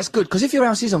always think that's good, because if your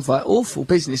house is on fire, awful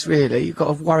business, really. You've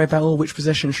got to worry about, which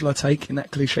possession shall I take, in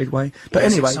that cliched way. But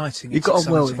anyway, exciting. You've got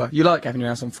a well with her. You like having your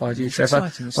house on fire, do you, Trevor?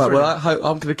 Right, well, I hope,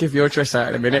 I'm going to give you your address out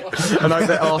in a minute, and I hope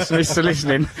that arsonists are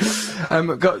listening.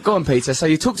 Go on, Peter. So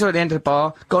you talked to her at the end of the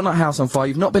bar, got on a house on fire,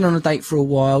 you've not been on a date for a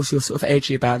while, so you're sort of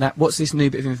edgy about that. What's this new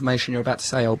bit of information you're about to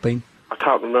say, old bean? I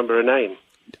can't remember her name.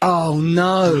 Oh,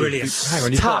 no. Brilliant. Hang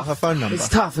on, you've got her phone number. It's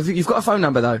tough. You've got a phone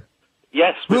number, though.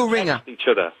 Yes, we'll ring her. Each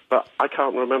other, but I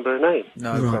can't remember her name.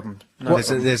 No problem. No.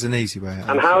 There's an easy way out.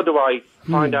 And how do I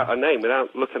find out her name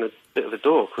without looking a bit of a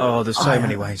dork? Oh, there's so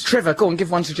many ways. Trevor, go on,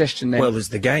 give one suggestion then. Well, there's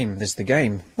the game.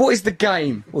 What is the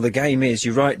game? Well, the game is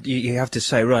you have to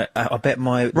say, right, I bet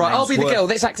my... Right, I'll be the girl.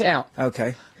 Let's act it out.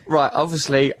 Okay. Right,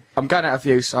 obviously, I'm going out of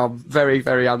use, so I'm very,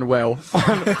 very unwell.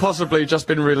 I've possibly just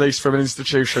been released from an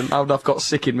institution, and I've got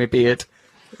sick in my beard.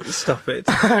 Stop it.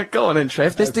 Go on then,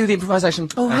 Trev. Let's do the improvisation.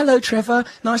 Oh, hello, Trevor.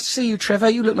 Nice to see you, Trevor.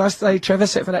 You look nice today, Trevor,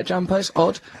 except for that jumper. It's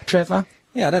odd. Trevor.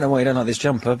 Yeah, I don't know why you don't like this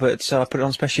jumper, but I put it on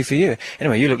especially for you.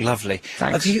 Anyway, you look lovely.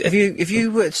 Thanks. Have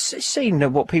you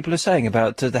seen what people are saying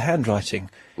about the handwriting?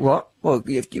 What? Well,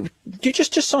 you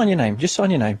just sign your name. Just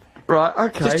sign your name. Right,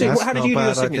 okay. How did you do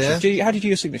your signature? How did you do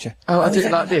your signature? Oh, I do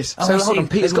it like this. So hold on,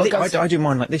 Peter's got to go... I do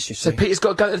mine like this, you see. So Peter's got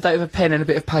to go to the date with a pen and a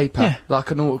bit of paper,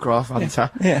 like an autograph hunter.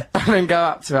 Yeah. And then go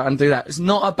up to it and do that. It's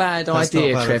not a bad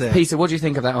idea, Trev. idea. Peter, what do you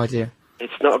think of that idea?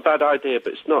 It's not a bad idea,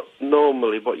 but it's not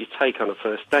normally what you take on a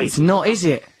first date. It's not, is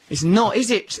it? It's not, is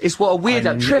it? It's what a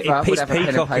weirdo. Trevor would It's have a pen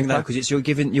and peacocking though, paper. because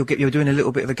you're doing a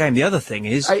little bit of a game. The other thing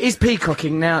is... It is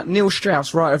peacocking. Now, Neil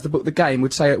Strauss, writer of the book The Game,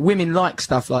 would say that women like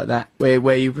stuff like that,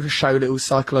 where you show little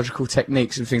psychological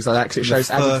techniques and things like that, because it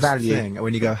shows added value. Thing,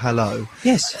 when you go, hello.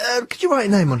 Yes. Could you write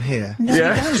your name on here? No,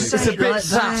 Yeah. don't say It's a it bit like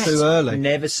sad. that. Too early.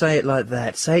 Never say it like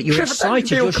that. Say it. You're Trevor, don't excited.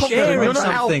 feel You're confident. sharing You're not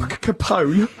something. Al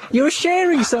Capone. You're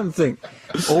sharing something.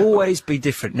 Always be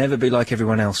different. Never be like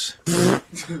everyone else.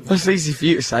 That's easy for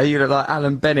you to say. You look like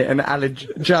Alan Bennett and Alan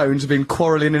Jones have been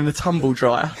quarrelling in a tumble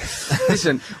dryer.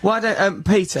 Listen, why don't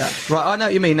Peter? Right, I know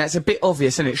what you mean. That's a bit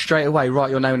obvious, isn't it? Straight away, write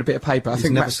your name on a bit of paper. I He's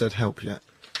think never said help yet.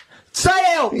 Say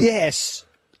help, Yes.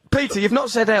 Peter. You've not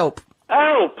said help.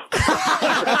 Help!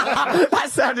 That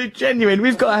sounded genuine.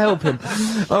 We've got to help him.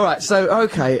 All right, so,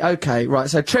 okay, right.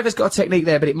 So Trevor's got a technique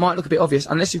there, but it might look a bit obvious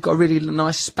unless you've got a really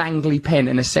nice spangly pen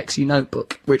and a sexy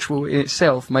notebook, which will in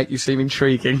itself make you seem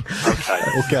intriguing.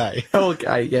 Okay.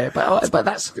 Okay, yeah, but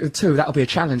that's, too, that'll be a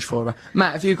challenge for her.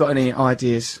 Matt, have you got any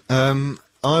ideas?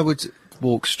 I would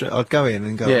walk straight. I'd go in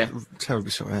and go. Yeah. Terribly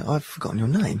sorry. I've forgotten your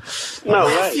name. No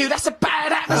way. Matthew, that's a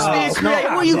bad atmosphere it's created.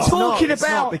 not. What are you It's talking not. It's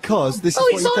about? not, because this Oh,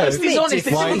 is he's what you honest, do. he's honest.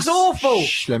 This Wait, looks awful.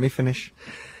 Shh, let me finish.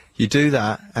 You do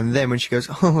that, and then when she goes,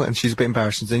 oh, and she's a bit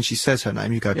embarrassed, and then she says her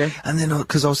name, you go, Yeah. and then,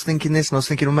 because I was thinking this, and I was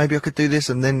thinking, well, maybe I could do this,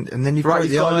 and then you've Right, got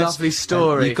you've the got a eyes, lovely and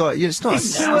story. You've got, it's not,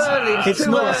 It's too early, it's it's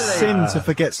too not a early. sin to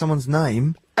forget someone's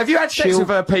name. Have you had sex She'll- with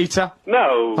her, Peter?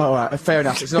 No. All right, fair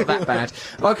enough. It's not that bad.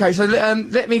 Okay, so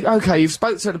let me. Okay, you've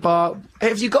spoke to at the bar.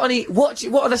 Have you got any? What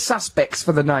are the suspects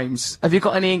for the names? Have you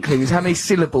got any inklings? How many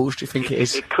syllables do you think it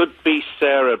is? It could be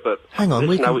Sarah, but Hang on,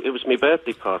 we listen, can- it was my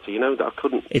birthday party. You know that I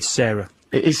couldn't. It's Sarah.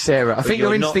 It is Sarah. I think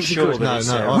your you're not instincts sure are good. that it's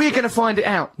No, Sarah. We're going to find it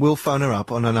out. We'll phone her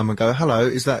up on her number and go, hello,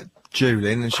 is that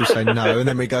Julian? And she'll say no, and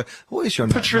then we go, what is your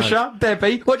name? Patricia,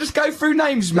 Debbie. Well, just go through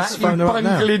names, Matt. Let's You phone her up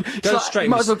now. bungling. Go It's like, straight you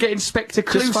might with- as well get Inspector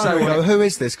Just phone her Clouseau. and go, on it. who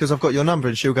is this? Because I've got your number,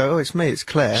 and she'll go, oh, it's me, it's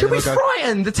Claire. She'll And be we'll go,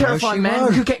 frightened. The terrifying she man.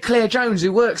 won't. We could get Claire Jones,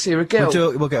 who works here, a girl.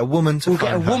 We'll get a woman to We'll get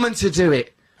a phone her woman to do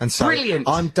it. and say, Brilliant.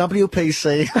 I'm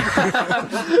WPC.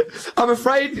 I'm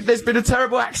afraid there's been a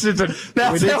terrible accident.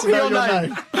 Now We need tell to me know your your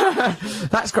name.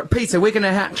 That's great. Peter, we're going to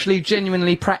actually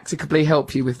genuinely, practicably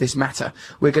help you with this matter.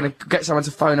 We're going to get someone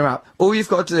to phone her up. All you've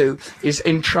got to do is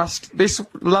entrust this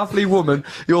lovely woman,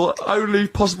 your only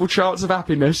possible chance of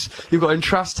happiness. You've got to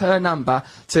entrust her number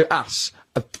to us,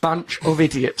 a bunch of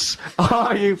idiots.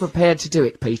 Are you prepared to do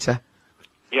it, Peter?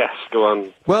 Yes, go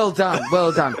on. Well done,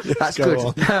 well done. That's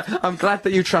go good. I'm glad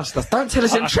that you trust us. Don't tell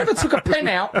us that Trevor took a pen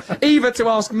out, either to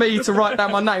ask me to write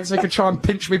down my name so he could try and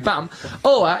pinch me bum,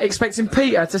 or expecting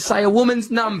Peter to say a woman's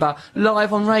number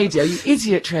live on radio. You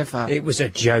idiot, Trevor. It was a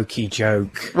jokey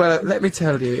joke. Well, let me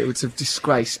tell you, it was a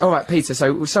disgrace. All right, Peter,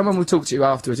 so someone will talk to you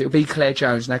afterwards. It'll be Claire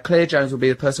Jones. Now, Claire Jones will be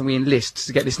the person we enlist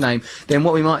to get this name. Then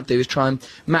what we might do is try and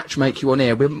match-make you on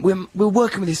air. We're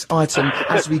working with this item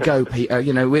as we go, Peter.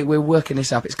 You know, we're working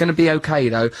this up. It's going to be okay,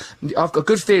 though. I've got a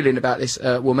good feeling about this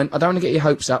woman. I don't want to get your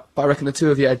hopes up, but I reckon the two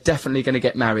of you are definitely going to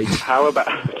get married. How about...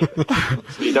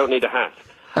 You don't need a hat.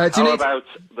 Do you How need... about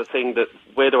the thing that...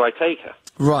 Where do I take her?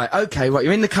 Right, okay, right,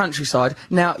 you're in the countryside.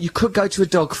 Now, you could go to a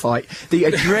dogfight. The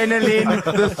adrenaline,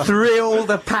 the thrill,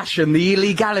 the passion, the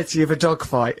illegality of a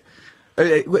dogfight.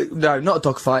 No, not a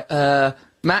dogfight.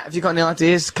 Matt, have you got any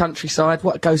ideas? Countryside,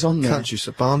 what goes on there? Country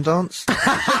barn dance.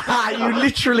 You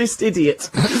literalist idiot.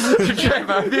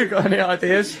 Trevor, have you got any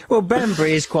ideas? Well,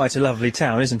 Banbury is quite a lovely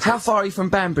town, isn't it? How far are you from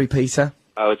Banbury, Peter?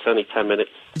 Oh, it's only 10 minutes.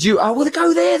 Well,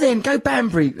 go there then. Go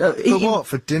Banbury. For what?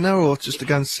 For dinner, or just to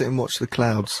go and sit and watch the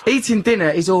clouds? Eating dinner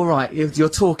is all right. You're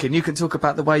talking. You can talk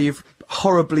about the way you've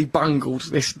horribly bungled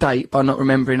this date by not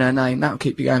remembering her name. That'll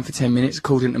keep you going for 10 minutes,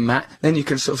 according to Matt. Then you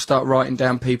can sort of start writing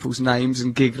down people's names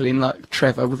and giggling like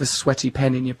Trevor with a sweaty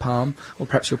pen in your palm, or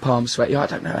perhaps your palm's sweaty. I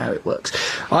don't know how it works.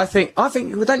 I think. Well,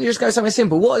 don't you just go somewhere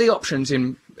simple? What are the options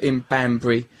in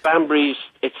Banbury? Banbury's...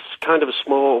 It's kind of a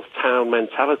small town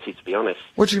mentality, to be honest.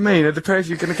 What do you mean? Are the pair of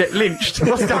you going to get lynched?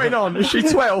 What's going on? Is she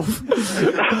 12?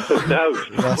 No.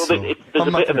 Well, there's a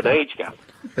bit of an age gap.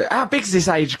 How big's this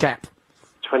age gap?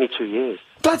 22 years.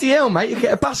 Bloody hell, mate, you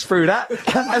get a bus through that.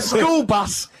 A school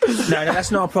bus. No, that's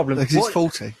not a problem. Because he's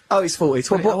 40. Oh, he's 40.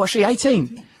 20. Oh, what's she,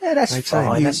 18? Yeah, that's 18.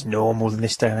 fine. That's normal in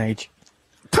this day and age.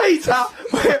 Peter,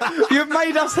 you've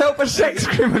made us help a sex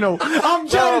criminal. I'm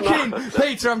joking,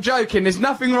 Peter. I'm joking. There's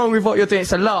nothing wrong with what you're doing.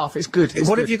 It's a laugh. It's good. It's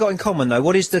What good. have you got in common, though?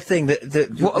 What is the thing that...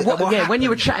 Yeah, when you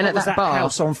were chatting at was that that bar.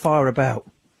 house on fire about?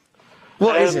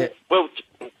 What is it? Well,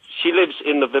 she lives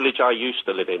in the village I used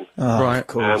to live in. Right. Of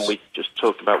course. And we just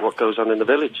talked about what goes on in the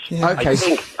village. Okay.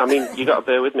 I mean, you got to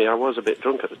bear with me. I was a bit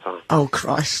drunk at the time. Oh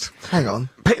Christ. Hang on.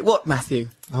 What, Matthew?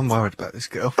 I'm worried about this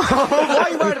girl. Why are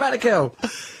you worried about a girl?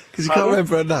 Because you can't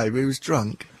remember her name. He was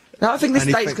drunk. No, I think this And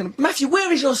he date's going to... Matthew,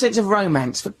 where is your sense of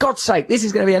romance? For God's sake, this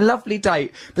is going to be a lovely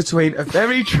date between a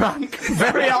very drunk,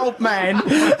 very old man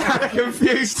and a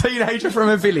confused teenager from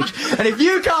a village. And if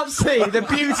you can't see the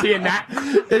beauty in that,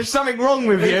 there's something wrong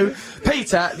with you.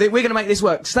 Peter, we're going to make this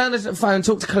work. Stand on the phone,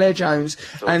 talk to Claire Jones,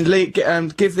 and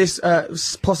give this,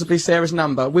 possibly Sarah's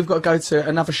number. We've got to go to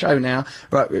another show now.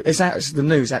 Right, it's the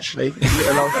news, actually.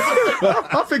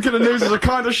 I think of the news as a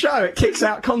kind of show. It kicks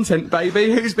out content,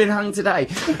 baby. Who's been hung today?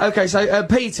 Okay, so,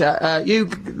 Peter, you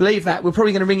leave that. We're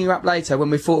probably going to ring you up later when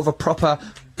we've thought of a proper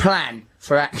plan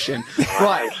for action.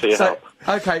 Right, Thanks for your help.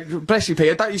 Okay, bless you,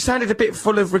 Peter. You sounded a bit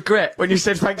full of regret when you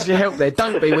said thanks for your help there.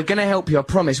 Don't be. We're going to help you, I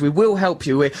promise. We will help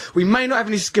you. We may not have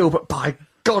any skill, but by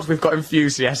God, we've got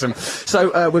enthusiasm.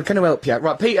 So, we're going to help you.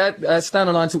 Right, Peter, stand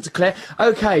on line, talk to Claire.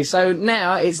 Okay, so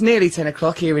now it's nearly 10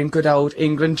 o'clock here in good old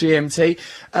England, GMT.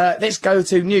 Let's go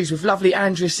to news with lovely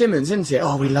Andrea Simmons, isn't it?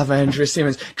 Oh, we love Andrea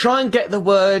Simmons. Try and get the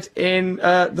word in,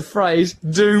 the phrase,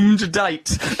 doomed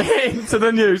date into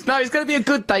the news. No, it's going to be a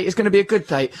good date. It's going to be a good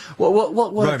date. What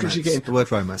word could you get in? The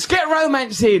word romance. Get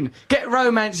romance in! Get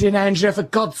romance in, Andrea, for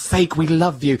God's sake, we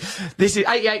love you. This is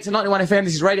 88 to 91 FM,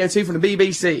 this is Radio 2 from the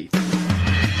BBC.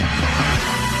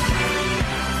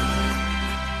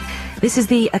 This is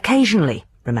the occasionally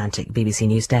romantic BBC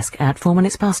News Desk at 4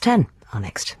 minutes past 10. Our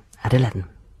next at 11.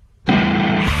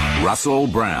 Russell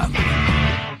Brand.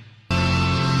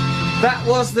 That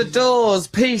was The Doors,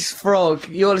 Peace Frog.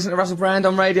 You're listening to Russell Brand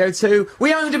on Radio 2.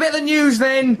 We owned a bit of the news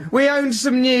then. We owned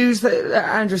some news that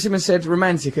Andrea Simmons said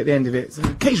romantic at the end of it. So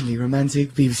occasionally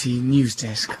romantic BBC News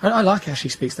Desk. I like how she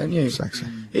speaks, don't you? Sexy.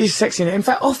 It is sexy. In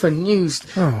fact, often news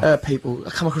people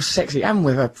come across sexy and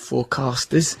weather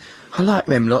forecasters. I like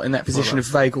them lot in that position of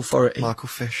vague authority. Michael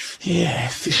Fish. Yeah,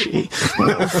 fishy.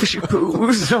 Oh, fishy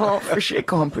poos. Oh, fishy.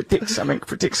 Go on, predict something.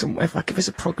 Predict some weather. Give us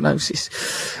a prognosis.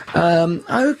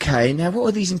 Okay, now what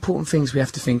are these important things we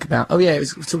have to think about? Oh yeah, we're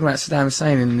talking about Saddam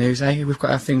Hussein in the news, eh? We've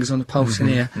got our fingers on the pulse in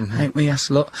here, ain't we, us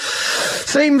lot?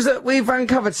 Seems that we've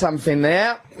uncovered something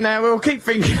there. Now, we'll keep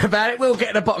thinking about it. We'll get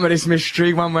to the bottom of this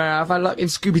mystery one way or another, like in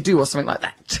Scooby-Doo or something like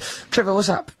that. Trevor, what's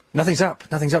up? Nothing's up.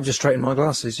 Nothing's up. Just straightening my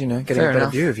glasses, you know, getting Fair a better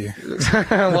enough. view of you.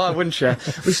 Why wouldn't you?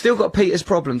 We've still got Peter's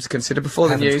problem to consider. Before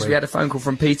the Haven't news, we? we had a phone call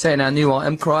from Peter in our new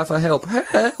item, Cry for Help,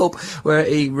 Help, where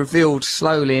he revealed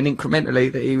slowly and incrementally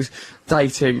that he was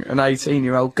dating an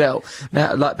 18-year-old girl.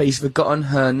 Now, but he's forgotten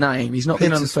her name. He's not been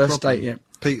on the Peter's first problem. date yet.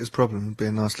 Peter's Problem would be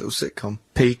a nice little sitcom.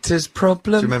 Peter's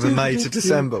problem. Do you remember May to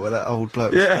December with that old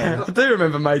bloke? Yeah, I do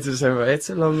remember May to December. It's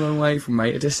a long, long way from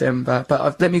May to December.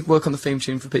 But let me work on the theme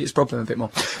tune for Peter's Problem a bit more.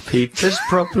 Peter's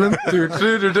Problem. Do,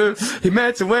 do, do, do. He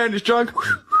met her when he's drunk.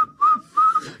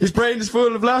 His brain is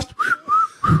full of lust.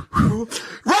 Run,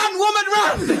 woman,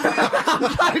 run!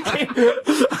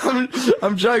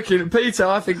 I'm joking. Peter,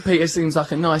 I think Peter seems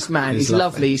like a nice man. He's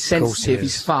lovely, he's sensitive, he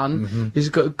he's is. fun.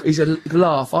 He's a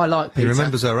laugh. I like Peter. He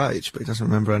remembers her age, but he doesn't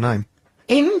remember her name.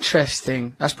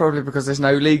 Interesting. That's probably because there's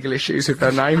no legal issues with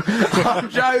her name. I'm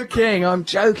joking.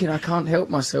 I can't help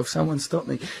myself. Someone stop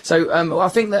me. So, I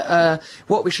think that,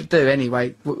 what we should do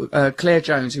anyway, Claire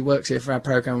Jones, who works here for our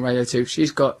programme on Radio 2,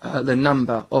 she's got, the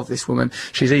number of this woman.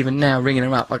 She's even now ringing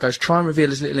her up. I goes, try and reveal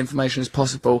as little information as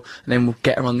possible, and then we'll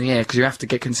get her on the air, because you have to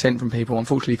get consent from people.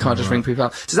 Unfortunately, you can't just ring people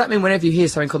up. Does that mean whenever you hear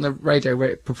something on the radio where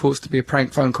it purports to be a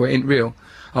prank phone call, it ain't real?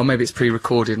 Oh, maybe it's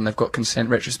pre-recorded and they've got consent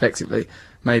retrospectively.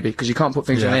 Maybe, because you can't put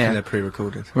things on I think air. they're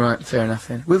pre-recorded. Right, fair enough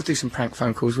then. We'll do some prank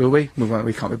phone calls, will we? We won't,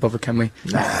 we can't be bothered, can we?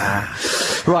 Nah.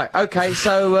 Right, okay,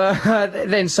 so,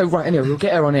 right, anyway, we'll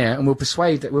get her on air and we'll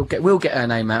persuade that we'll get her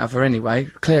name out of her anyway.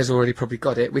 Claire's already probably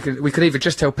got it. We could either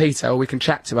just tell Peter or we can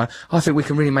chat to her. I think we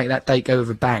can really make that date go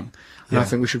with a bang. And I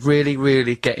think we should really,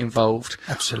 really get involved.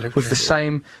 Absolutely. With the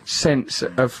same sense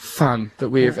of fun that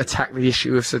we have attacked the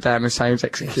issue of Saddam Hussein's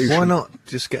execution. Why not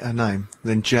just get her name,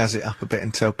 then jazz it up a bit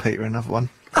and tell Peter another one?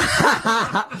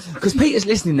 Because Peter's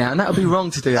listening now, and that would be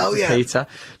wrong to do that to Peter.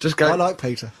 Just go. I like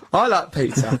Peter. I like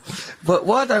Peter. But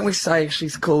why don't we say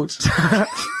she's called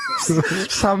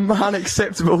some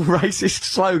unacceptable racist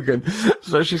slogan?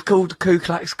 So she's called Ku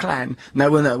Klux Klan.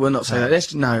 No, we'll not say that.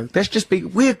 Let's just be.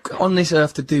 We're on this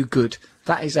earth to do good.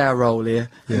 That is our role here.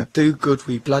 Yeah. And do good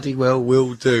we bloody well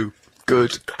will do.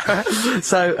 Good.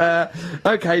 So,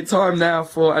 okay, time now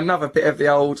for another bit of the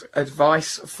old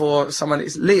advice for someone.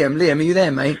 It's Liam. Liam, are you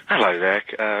there, mate? Hello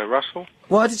there, Russell.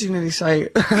 Why did you nearly say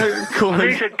call I me?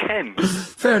 think you said Ken.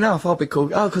 Fair enough, I'll be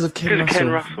called. Oh, because of Ken Russell. Ken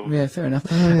Russell. Yeah, fair enough.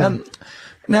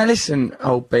 Now listen,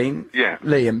 old bean. Yeah.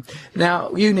 Liam.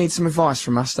 Now, you need some advice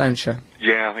from us, don't you?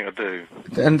 Yeah, I think I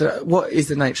do. And what is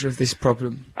the nature of this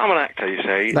problem? I'm an actor, you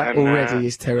see. That and, already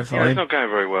is yeah, terrifying. it's not going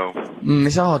very well.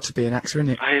 It's hard to be an actor, isn't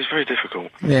it? It's very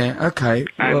difficult. Yeah, okay.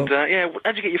 And, well, yeah,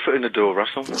 how'd you get your foot in the door,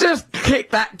 Russell? just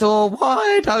kick that door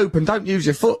wide open. Don't use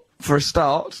your foot for a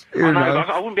start. You I know, know.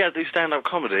 I wouldn't be able to do stand-up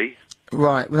comedy.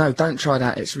 Right, no, don't try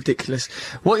that, it's ridiculous.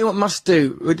 What you must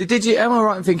do, am I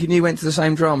right in thinking you went to the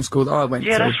same drama school that I went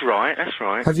Yeah, to? that's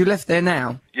right. Have you left there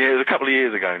now? Yeah, it was a couple of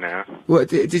years ago now. What,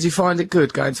 did you find it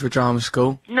good going to a drama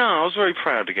school? No, I was very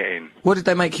proud to get in. What did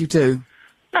they make you do?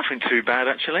 Nothing too bad,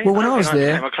 actually. Well, when I don't was think there-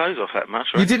 I had to take my clothes off that much,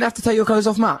 You right? didn't have to take your clothes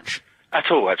off much? At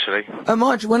all, actually.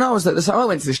 When I was at I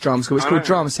went to this drama school. It's called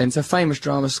Drama Centre, famous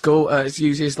drama school. It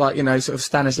uses like sort of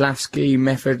Stanislavski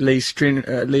method, Lee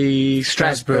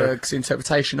Strasberg's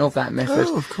interpretation of that method.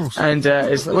 Oh, of course. And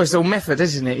it's all method,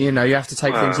 isn't it? You have to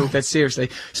take things all dead seriously.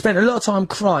 Spent a lot of time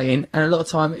crying and a lot of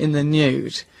time in the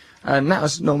nude. And that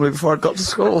was normally before I got to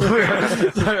school.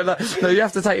 So, you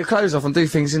have to take your clothes off and do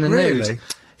things in the nude.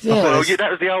 Yeah. Well, that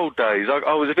was the old days.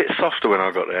 I was a bit softer when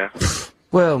I got there.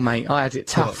 Well, mate, I had it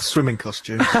What, tough. swimming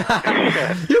costume.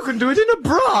 You can do it in a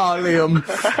bra,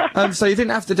 Liam. So you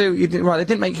didn't have to do. They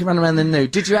didn't make you run around in the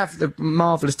nude. Did you have the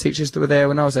marvellous teachers that were there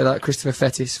when I was there, like Christopher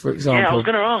Fettis, for example? Yeah, I was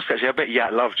going to ask actually. I bet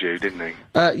Yat loved you, didn't he?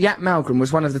 Yat Malgren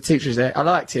was one of the teachers there. I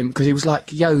liked him because he was like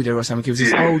Yoda or something. He was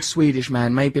this old Swedish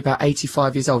man, maybe about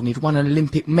 85 years old, and he'd won an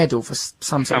Olympic medal for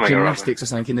some sort of gymnastics or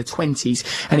something in the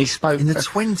 20s. And he spoke In the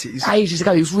 20s? ages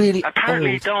ago. He was really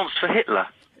Apparently, old. he danced for Hitler.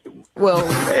 Well,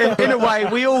 in a way,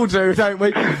 we all do, don't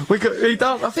we? I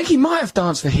think he might have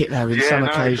danced for Hitler in some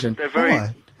occasion. They're very.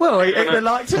 Why? Well, Hitler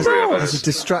liked to As a dance.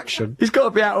 distraction. He's got to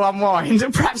be able to unwind.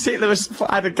 Perhaps Hitler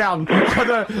had a gun.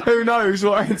 Who knows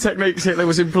what techniques Hitler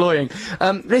was employing.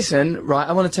 Listen, right,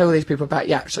 I want to tell these people about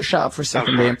Yat, so shut up for a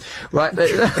second, Liam. Right,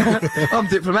 I'm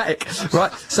diplomatic.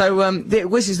 Right, so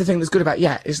this is the thing that's good about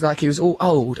Yat, is like he was all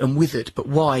old and withered, but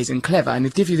wise and clever, and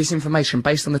he'd give you this information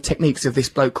based on the techniques of this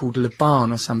bloke called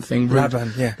Laban or something.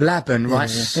 Laban, yeah. Laban,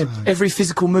 right? Yeah, Every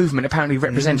physical movement apparently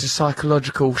represents a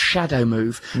psychological shadow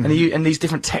move, and these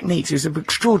different techniques. It was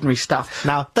extraordinary stuff.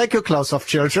 Now, take your clothes off,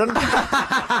 children.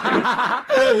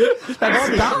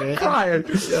 Stop crying.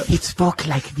 It spoke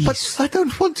like this. But I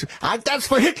don't want to. I danced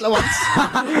for Hitler once.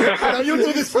 Now you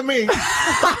do this for me.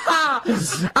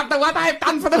 After what I've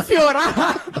done for the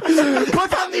Führer,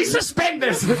 put on these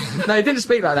suspenders. No, he didn't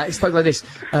speak like that. He spoke like this.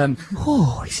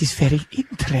 Oh, this is very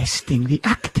interesting. The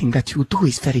acting that you do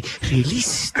is very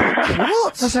realistic.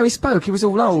 What? That's how he spoke. He was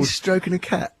all old. He's stroking a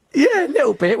cat. Yeah, a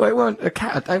little bit. Well, it wasn't a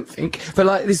cat, I don't think. But,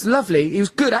 like, this lovely, he was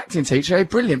a good acting teacher,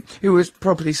 brilliant. He was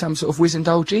probably some sort of wizened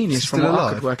old genius from what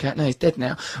I could work out. No, he's dead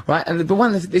now, right? And the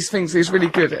one of these things that was really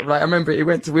good, like, I remember we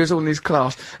was all in his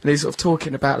class, and he was sort of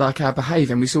talking about, like, our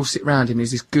behaviour, and we all sit round him,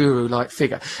 he's this guru-like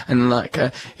figure, and, like,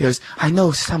 he goes, I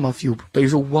know some of you, but he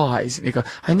was all wise, and he goes,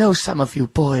 I know some of you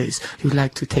boys who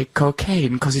like to take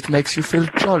cocaine because it makes you feel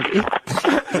jolly.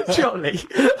 Jolly.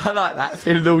 I like that,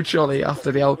 feeling all jolly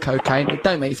after the old cocaine. It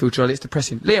don't make you feel jolly, it's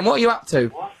depressing. Liam, what are you up to?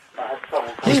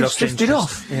 Liam's drifted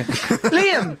off. Yeah.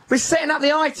 Liam, we're setting up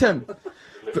the item.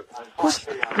 Let's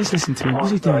listen to him.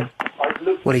 What's he doing?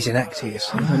 Well, he's an actor, you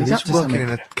see. He's up to Working something. in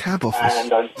a cab office.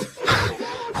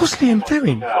 What's Liam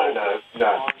doing?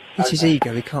 It's his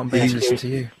ego, he can't bear to listen to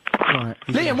you. Right.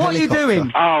 Liam, what are you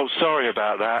doing? Oh, sorry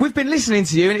about that. We've been listening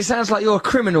to you, and it sounds like you're a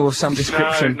criminal of some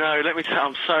description. No, let me tell you,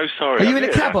 I'm so sorry. Are you in a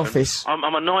It cab happened. office? I'm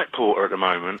a night porter at the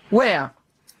moment Where?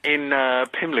 in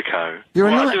Pimlico. You're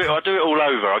a Well, night- I do it all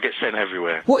over. I get sent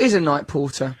everywhere. What is a night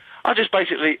porter? I just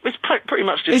basically, it's pretty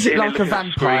much just Is it sitting there like a looking at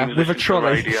vampire screens, with a listening to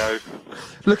trolley? radio.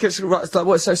 Look at right, it's like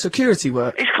what? So security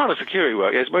work. It's kind of security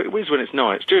work, yes, but it is when it's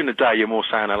nights. During the day, you're more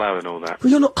saying hello and all that. Well,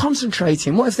 you're not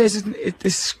concentrating. What if there's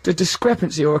a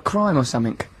discrepancy or a crime or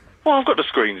something? Well, I've got the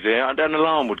screens here, and an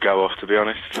alarm would go off, to be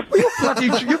honest. Well,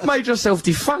 you've made yourself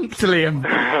defunct, Liam.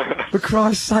 For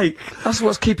Christ's sake. That's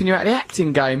what's keeping you out of the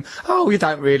acting game. Oh, you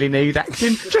don't really need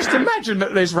acting. Just imagine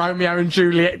that there's Romeo and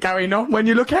Juliet going on when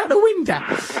you look out the window.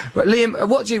 But Liam,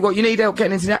 what you need help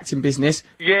getting into the acting business?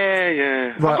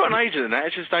 Yeah. Right. I've got an agent in that,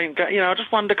 it just ain't, I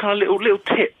just wonder kind of little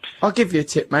tips. I'll give you a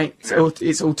tip, mate.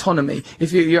 It's autonomy.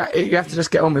 If you have to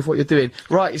just get on with what you're doing.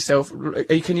 Write yourself.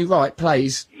 Can you write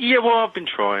plays? Yeah, well, I've been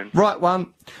trying. Write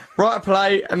one. Write a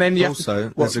play, and then you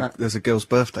Also, have to... there's a girl's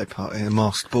birthday party, a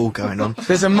masked ball going on.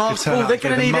 There's a masked Turn ball. up They're and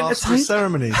going to get need a masked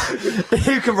entertainment. ceremonies.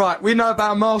 You can write. We know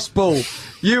about a masked ball.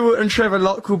 You and Trevor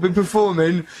Locke will be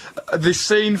performing this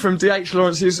scene from D.H.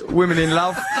 Lawrence's Women in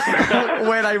Love,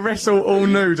 where they wrestle all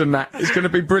nude and that. It's going to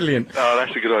be brilliant. Oh,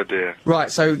 that's a good idea.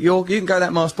 Right, so you can go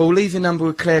that masked ball. Leave your number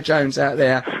with Claire Jones out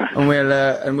there, and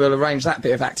we'll arrange that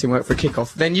bit of acting work for a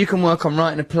kick-off. Then you can work on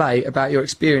writing a play about your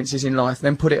experiences in life.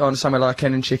 Then put it on somewhere like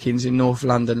Hen and Chickens in North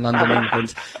London,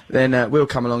 England. Then we'll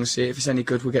come along and see it. If it's any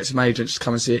good, we'll get some agents to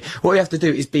come and see it. What you have to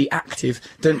do is be active.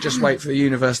 Don't just wait for the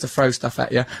universe to throw stuff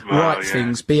at you. Write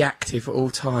things. Be active at all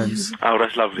times. Oh,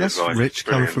 that's lovely That's advice. rich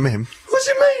coming Brilliant. from him. What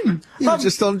do you mean? You're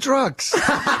just on drugs.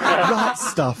 Write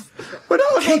stuff. When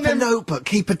I was on Keep a them- notebook,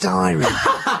 keep a diary.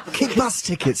 Keep bus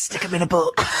tickets, stick them in a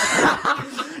book.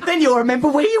 Then you'll remember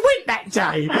where you went that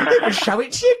day. You can show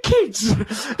it to your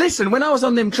kids. Listen, when I was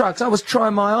on them drugs, I was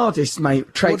trying my hardest,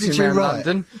 mate, traipsing did you around write?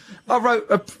 London. I wrote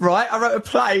a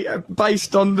play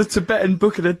based on the Tibetan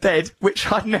Book of the Dead,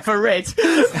 which I'd never read.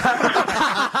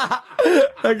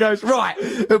 It goes, right,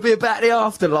 it'll be about the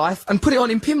afterlife, and put it on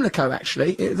in Pimlico,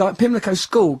 actually. Like, Pimlico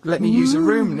School let me use a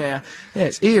room there. Yeah,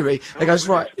 it's eerie. They goes,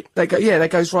 right,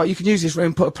 right, you can use this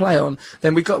room, put a play on.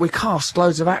 Then we cast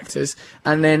loads of actors,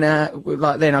 and then,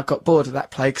 then I got bored of that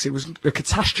play because it was a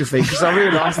catastrophe, because I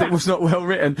realised it was not well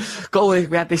written.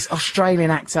 We had this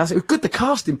Australian actor. It was good, the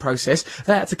casting process.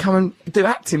 They had to come and do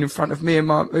acting in front of me and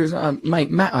my mate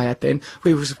Matt I had then.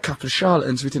 We was a couple of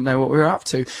charlatans, we didn't know what we were up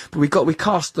to. But we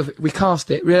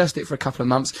cast it, rehearsed it for a couple of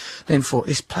months, then thought,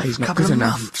 this play's not good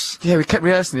enough. Yeah, we kept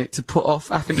rehearsing it to put off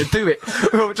having to do it.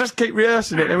 We'll just keep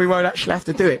rehearsing it, then we won't actually have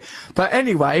to do it. But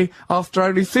anyway, after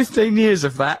only 15 years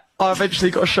of that, I eventually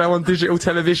got a show on digital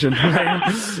television.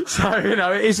 So,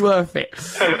 it is worth it.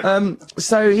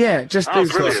 So, yeah, just do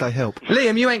Gotta say help.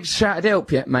 Liam, you ain't shouted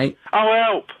help yet, mate. Oh,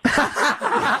 help!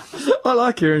 I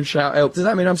like hearing shout help. Does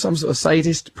that mean I'm some sort of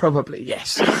sadist? Probably,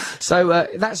 yes. So,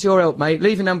 that's your help, mate.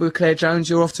 Leave your number with Claire Jones.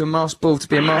 You're off to a masked ball to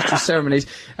be a master of ceremonies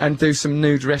and do some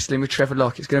nude wrestling with Trevor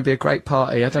Locke. It's going to be a great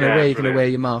party. I don't know where you're going to wear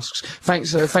your masks.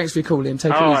 Thanks for your call, Liam.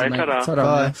 Take it easy, mate. Ta-da.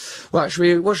 Bye.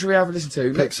 Right, what should we have a listen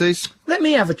to? Pixies. Let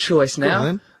me have a choice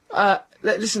now.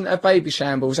 Listen to Baby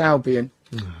Shambles, Albion.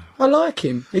 I like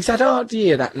him. He's had a hard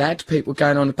year, that lad. People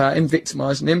going on about him,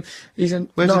 victimising him. He's a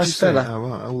Where did you nice see it? fella. Oh,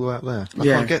 right, all the way up there. I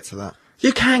Yeah. can't get to that.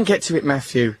 You can get to it,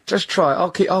 Matthew. Just try. I'll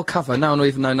cover. No one will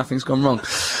even know nothing's gone wrong.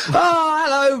 Oh,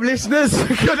 hello, listeners.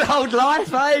 Good old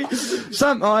life, eh?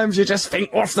 Sometimes you just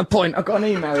think, what's the point? I've got an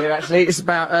email here, actually. It's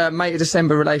about May to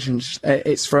December relations.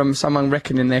 It's from someone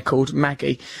reckoning they're called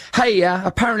Maggie. Hey,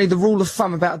 apparently the rule of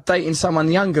thumb about dating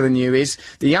someone younger than you is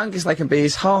the youngest they can be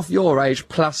is half your age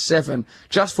plus 7.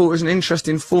 Just thought it was an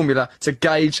interesting formula to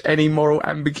gauge any moral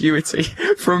ambiguity.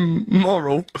 From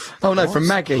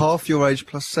Maggie. Half your age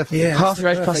plus 7. Yeah. Half your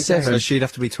age plus 7. So she'd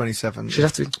have to be 27. She'd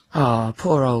have to be... Oh,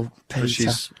 poor old Peter. But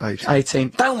she's 18. 18.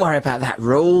 Don't worry about that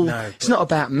rule. No, it's not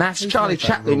about maths. Charlie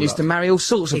Chaplin used to marry all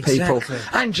sorts of people. Exactly.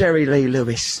 And Jerry Lee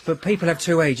Lewis. But people have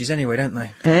 2 ages anyway, don't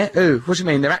they? Ooh, what do you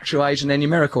mean? Their actual age and their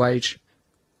numerical age?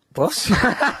 What?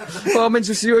 Well, I mean,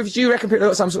 do you reckon people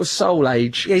have got some sort of soul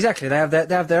age? Yeah, exactly. They have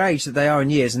their age that they are in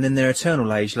years, and then their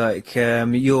eternal age, like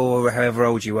you're however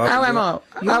old you are. How am I?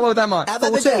 How old am I?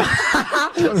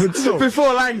 14.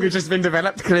 Before language has been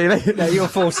developed, clearly. No, you're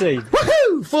 14.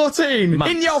 Woohoo! 14!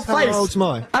 Months. In your face! How old's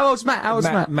mine? How old's Matt? How old's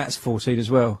Matt? Matt's 14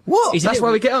 as well. What? He's a That's little-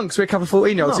 why we get on, because we're a couple of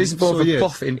 14-year-olds. No, This is more of a sort of you.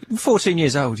 boffin. 14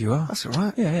 years old you are. That's all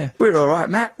right. Yeah, yeah. We're all right,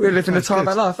 Matt. We're living the time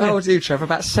of good. life. How old are you, Trevor?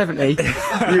 About 70.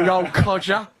 You old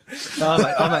codger.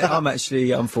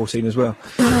 I'm 14 as well.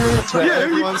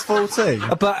 Everyone's 14.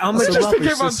 But I'm Just think rubbish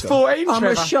everyone's system. 14, I'm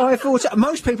Trevor. a shy 14.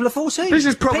 Most people are 14. This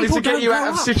is probably People to get don't you grow out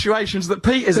of up. situations that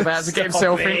Peter's about to get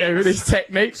himself into with his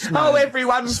techniques. Oh,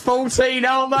 everyone's 14,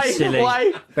 aren't they? Silly.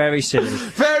 Way. Very silly.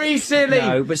 Very silly.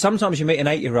 No, but sometimes you meet an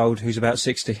 8-year-old who's about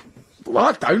 60. Well,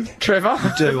 I don't, Trevor.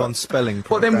 Do on spelling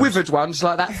What, them programmes. withered ones,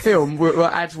 like that film,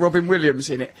 had Robin Williams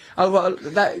in it? Oh, well,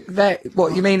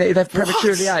 what, you mean that they've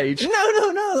prematurely aged?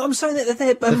 No. I'm saying that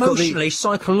they're emotionally,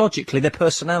 psychologically, their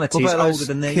personality What is about older those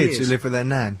than their kids years. who live with their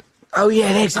nan? Oh,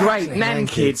 yeah, they're Exactly, great. Nan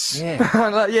kids. Yeah.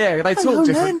 Like, yeah, they talk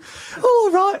different.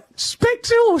 All right,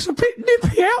 Spectre, it's a bit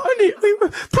nippy out, isn't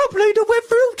it? Probably the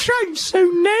weather will change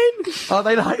soon, Nan. Oh,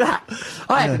 they like that.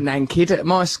 I had a Nan kid at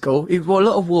my school. He wore a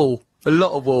lot of wool. A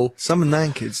lot of wool. Some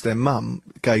nan kids, their mum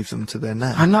gave them to their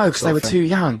nan. I know, because they sort were of thing. too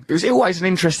young. It was always an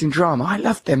interesting drama. I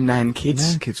loved them Nan kids.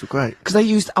 Nan kids were great. Because they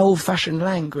used old-fashioned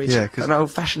language Yeah, 'cause- and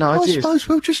old-fashioned I ideas. suppose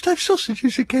we'll just have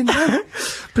sausages again, Nan.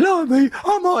 Blimey,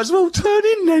 I might as well turn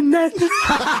in then, Nan.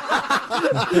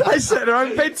 They set their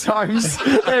own bedtimes.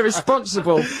 They're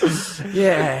responsible.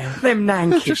 Yeah, them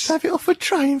Nan We'll kids. just have it off a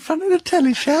tray in front of the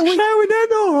telly, shall we? Shall we then?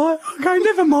 All right. Okay,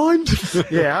 never mind.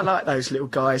 Yeah, I like those little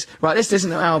guys. Right, this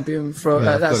isn't an album for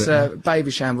Yeah, I've that's got it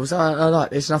Baby Shambles. I like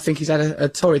this, and I think he's had a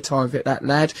torrid time with it, that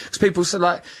lad. Because people say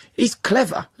like he's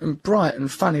clever and bright and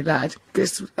funny lad.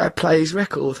 Just play his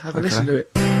record. Have a listen to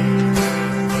it.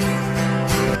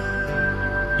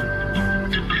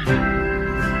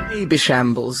 Baby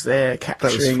Shambles, they're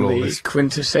capturing the flawless.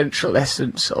 quintessential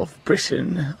essence of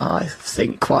Britain, I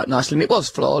think, quite nicely. And it was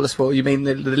flawless. Well, you mean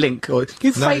the link? Or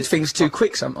you No, fade things too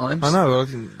quick sometimes. I know,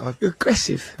 You're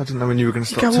aggressive. I didn't know when you were going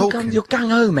to start talking. You're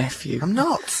gung-ho, Matthew. I'm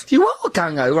not. You are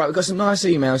gung-ho. Right, we've got some nice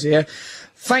emails here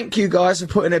Thank you guys for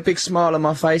putting a big smile on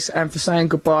my face and for saying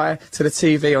goodbye to the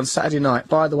TV on Saturday night.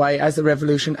 By the way, has the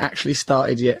revolution actually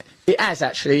started yet? It has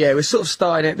actually, yeah. We're sort of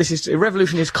starting it. The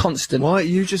revolution is constant. Why?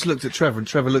 You just looked at Trevor and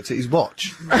Trevor looked at his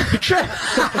watch.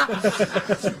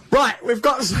 Right, we've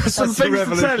got some things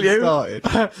to tell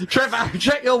you. Trevor,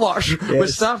 check your watch. Yes. We're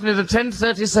starting it at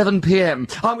 10:37 p.m.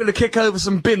 I'm going to kick over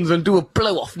some bins and do a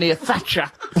blow-off near Thatcher.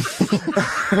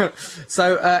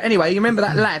 So, anyway, you remember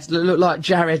that lad that looked like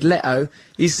Jared Leto?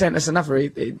 He sent us another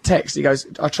text. He goes,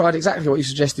 I tried exactly what you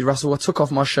suggested, Russell. I took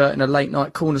off my shirt in a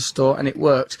late-night corner store and it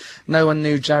worked. No one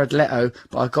knew Jared Leto,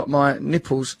 but I got my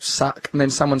nipples sucked and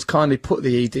then someone's kindly put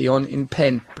the ED on in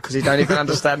pen because he don't even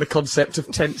understand the concept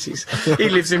of tenses. He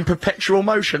lives in perpetual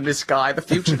motion, this guy. The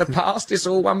future, the past, it's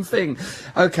all one thing.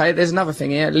 Okay, there's another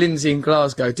thing here. Lindsay in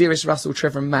Glasgow. Dearest Russell,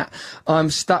 Trevor and Matt, I'm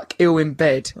stuck ill in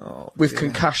bed with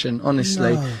concussion,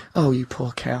 honestly. No. Oh, you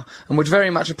poor cow. And would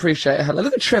very much appreciate a hello.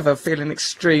 Look at Trevor feeling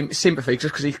extreme sympathy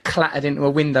just because he clattered into a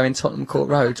window in Tottenham Court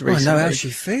Road recently. I know how she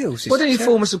feels. Why don't you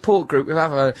form a support group with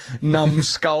other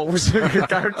numbskulls who could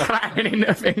go clattering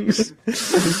into things?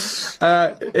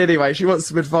 Anyway, she wants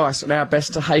some advice on how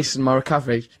best to hasten my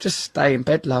recovery. Just stay in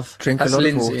bed, love. Drink That's a lot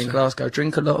Lindsay of water. in Glasgow.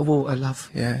 Drink a lot of water, love.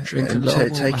 Yeah. Drink a lot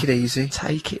of water. Take it easy.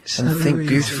 Take it so And think easy.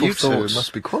 beautiful You two thoughts.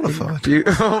 must be qualified.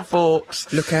 Beautiful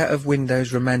thoughts. Look out of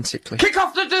windows romantically. Kick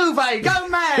off the duvet! Go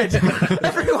mad!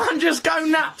 Everyone just go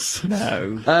nuts!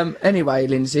 No. Anyway,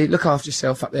 Lindsay, look after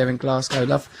yourself up there in Glasgow,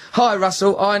 love. Hi,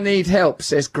 Russell, I need help,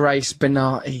 says Grace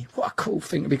Benati. What a cool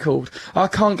thing to be called. I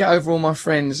can't get over all my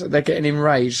friends. They're getting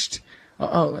enraged.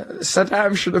 Oh,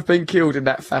 Saddam should have been killed in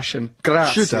that fashion.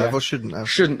 Grazie. Should have or shouldn't have?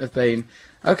 Shouldn't have been.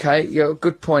 Okay, you're a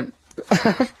good point.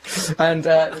 And,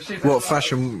 What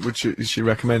fashion would she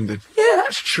recommended? yeah,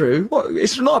 that's true. What,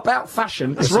 it's not about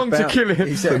fashion. It's wrong about- to kill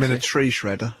him. Put him in a tree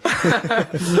shredder.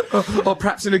 Or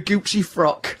perhaps in a Gucci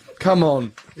frock. Come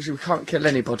on. We can't kill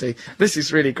anybody. This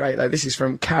is really great, though. This is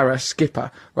from Kara Skipper.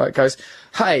 Right, it goes,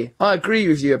 hey, I agree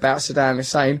with you about Saddam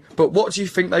Hussein, but what do you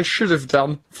think they should have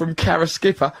done? From Kara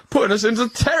Skipper, putting us into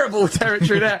terrible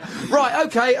territory there. Right,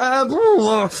 okay,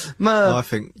 I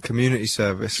think community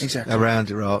service Exactly.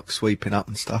 around Iraq, sweeping up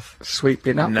and stuff.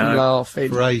 sweeping up No. and laughing.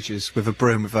 For ages, with a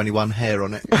broom with only one hair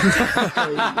on it.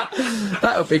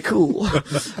 That would be cool.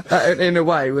 That, in a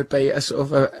way, would be a sort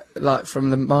of a, like from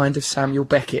the mind of Samuel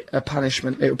Beckett, a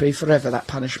punishment. It would be forever, that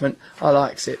punishment. I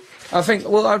likes it. I think,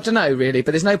 well, I don't know really,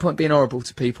 but there's no point being horrible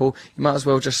to people. You might as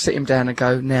well just sit him down and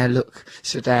go, now look,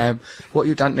 Saddam, what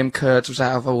you done to them Kurds was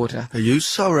out of order. Are you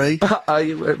sorry? Are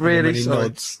you really And he sorry?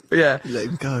 nods. Yeah. Let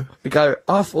him go. We go,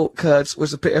 I thought Kurds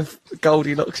was a bit of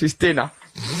Goldilocks' dinner.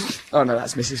 Oh no,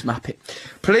 that's Mrs. Muppet.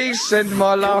 Please send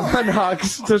my love and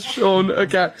hugs to Sean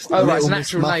again. Oh right, it's Little Natural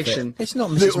Miss Muppet. Nation. It's not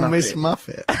Mrs. Little Muppet. Miss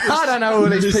Muppet. I don't know who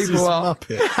these Mrs. people are.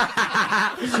 Muppet.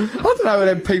 I don't know who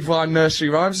them people are in nursery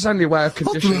rhymes. It's only a way of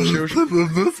conditioning children.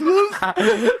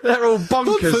 They're all Don't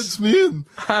bonkers. fence me in.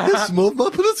 It's more of my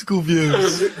political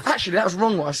views. Actually, that was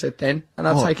wrong what I said then, and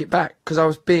I'll take it back, because I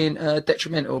was being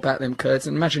detrimental about them Kurds,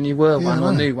 and imagine you were one, I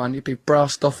or know. knew one, you'd be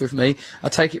brassed off with me. I'll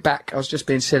take it back. I was just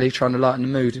being silly, trying to lighten the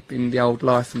mood in the old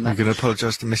life and I'm that. going to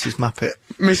apologise to Mrs. Muppet.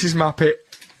 Mrs. Muppet,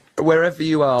 wherever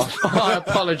you are, I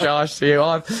apologise to you.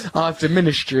 I've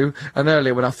diminished you, and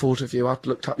earlier when I thought of you, I'd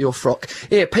looked up your frock.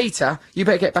 Here, Peter, you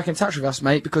better get back in touch with us,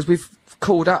 mate, because we've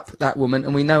called up that woman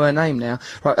and we know her name now.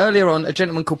 Right, earlier on, a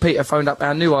gentleman called Peter phoned up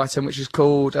our new item, which is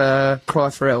called Cry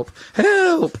for Help.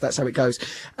 Help! That's how it goes.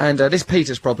 And this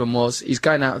Peter's problem was, he's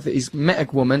going out, he's met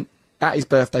a woman at his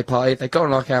birthday party, they got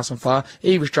on like a house on fire,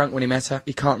 he was drunk when he met her,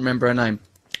 he can't remember her name.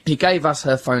 He gave us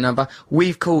her phone number.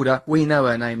 We've called her. We know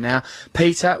her name now.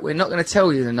 Peter, we're not going to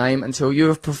tell you the name until you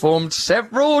have performed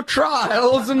several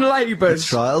trials and The labours.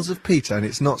 Trials of Peter, and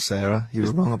it's not Sarah. You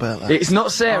were wrong about that. It's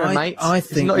not Sarah, I mate. think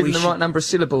it's not we even the should- right number of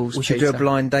syllables, We should Peter. do a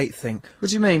blind date thing. What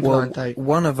do you mean, Well, blind date?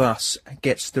 one of us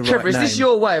gets the Trevor, right is name. this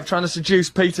your way of trying to seduce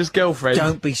Peter's girlfriend?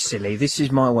 Don't be silly. This is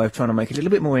my way of trying to make it a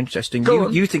little bit more interesting. Go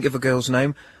on. You think of a girl's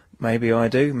name. Maybe I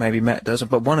do. Maybe Matt doesn't.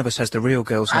 But one of us has the real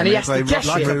girl's And name. he has to Play guess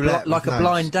Russian it. roulette like with a names.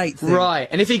 blind date thing. Right,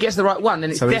 and if he gets the right one, then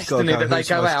it's So he's gotta destiny go that they who's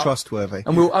go most out, trustworthy.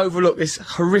 and we'll overlook this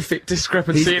horrific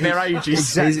discrepancy in their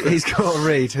ages. He's got to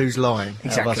read who's lying.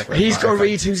 Exactly. Out of us He's three. got to Okay.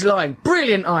 read who's lying.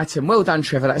 Brilliant item. Well done,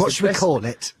 Trevor. That's What the should we best- call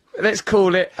it? Let's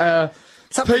call it,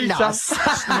 Something Peter.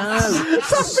 nice. No.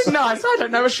 Something nice. I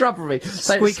don't know, a shrubbery.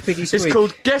 So Squeak, piggy, It's squeak.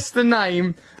 called Guess the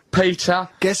Name, Peter.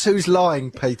 Guess who's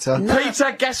lying, Peter?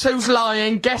 Peter, guess who's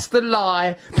lying? Guess the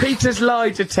lie. Peter's lie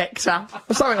detector.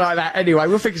 Or something like that. Anyway,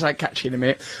 we'll figure something catchy in a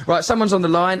minute. Right, someone's on the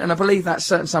line, and I believe that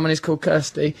certain someone is called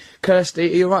Kirsty.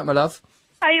 Kirsty, are you all right, my love?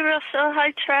 Hi, Russell.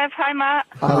 Hi, Trev. Hi, Matt.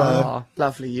 Ah,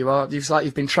 lovely you are. It's like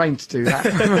you've been trained to do that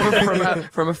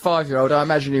from a 5-year-old. I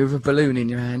imagine you with a balloon in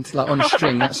your hand, like on a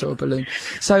string, that sort of balloon.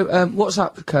 So, what's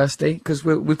up, Kirsty? Because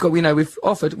we've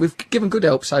given good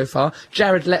help so far.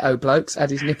 Jared Leto bloke's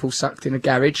had his nipples sucked in a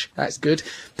garage. That's good.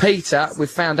 Peter, we've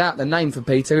found out the name for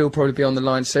Peter. He'll probably be on the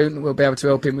line soon. We'll be able to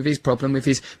help him with his problem, with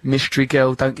his mystery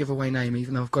girl. Don't give away name,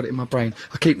 even though I've got it in my brain.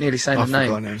 I keep nearly saying the name. I've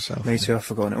forgotten it myself. Me too, I've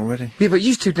forgotten it already. Yeah, but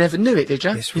you two never knew it, did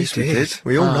you? Yes, we Yes, we did.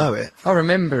 We all know it. I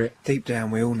remember it. Deep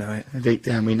down, we all know it. Deep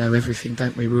down, we know everything,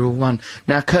 don't we? We're all one.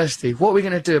 Now, Kirsty, what are we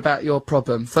going to do about your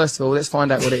problem? First of all, let's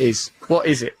find out what it is. What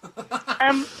is it?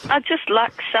 I just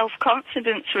lack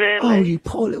self-confidence, really. Oh, you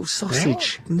poor little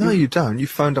sausage. No, you don't. You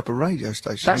phoned up a radio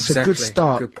station. That's a good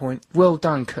start. Good point. Well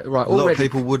done, right, a lot already. of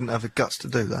people wouldn't have the guts to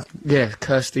do that. Yeah,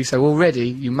 Kirsty, so already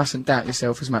you mustn't doubt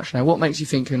yourself as much now. What makes you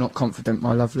think you're not confident,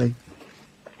 my lovely?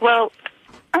 Well,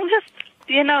 I'm just,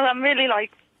 I'm really,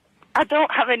 I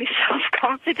don't have any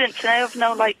self-confidence and I have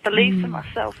no, belief in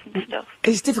myself and stuff.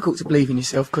 It's difficult to believe in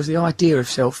yourself because the idea of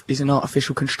self is an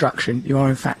artificial construction. You are,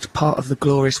 in fact, part of the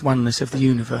glorious oneness of the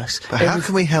universe. But how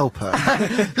can we help her?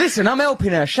 Listen, I'm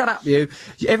helping her. Shut up, you.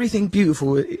 Everything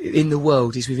beautiful in the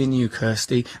world is within you,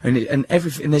 Kirsty. And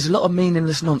there's a lot of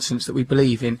meaningless nonsense that we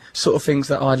believe in, sort of things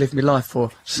that I live my life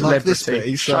for. Celebrity. Like this bit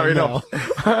he's showing saying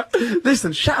off.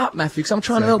 Listen, shut up, Matthew, because I'm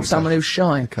trying to help someone who's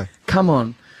shy. Okay. Come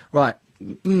on. Right.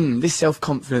 This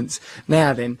self-confidence.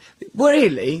 Now then,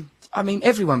 really, I mean,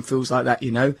 everyone feels like that,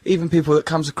 even people that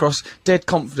comes across dead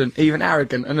confident, even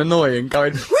arrogant and annoying,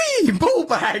 going, whee, ball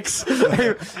bags!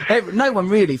 No one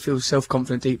really feels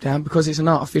self-confident deep down because it's an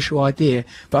artificial idea.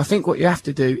 But I think what you have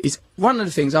to do is, one of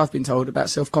the things I've been told about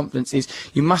self-confidence is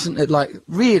you mustn't,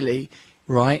 really,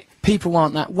 right, people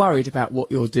aren't that worried about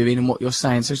what you're doing and what you're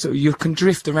saying, so you can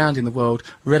drift around in the world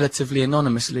relatively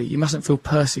anonymously. You mustn't feel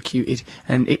persecuted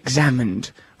and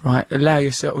examined, right? Allow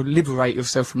yourself, or liberate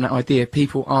yourself from that idea.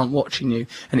 People aren't watching you,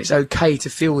 and it's okay to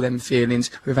feel them feelings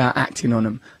without acting on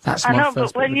them. That's my first bit of advice. I know,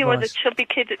 but when you were the chubby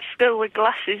kid at school with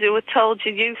glasses who were told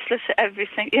you're useless at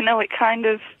everything, it kind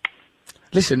of...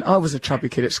 Listen, I was a chubby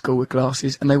kid at school with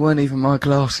glasses, and they weren't even my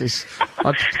glasses.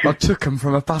 I took them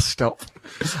from a bus stop.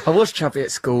 I was chubby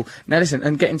at school. Now listen,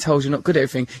 and getting told you're not good at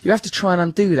everything, you have to try and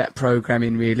undo that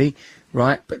programming, really,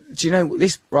 right? But do you know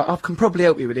this? Right, I can probably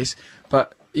help you with this,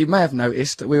 but you may have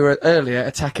noticed that we were earlier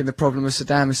attacking the problem of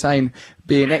Saddam Hussein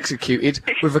being executed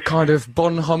with a kind of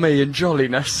bonhomie and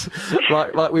jolliness,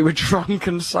 like we were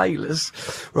drunken sailors,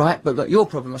 right? But look, your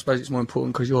problem, I suppose, it's more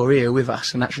important because you're here with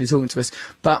us and actually talking to us.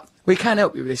 But we can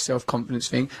help you with this self-confidence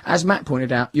thing. As Matt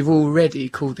pointed out, you've already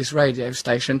called this radio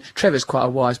station. Trevor's quite a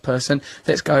wise person.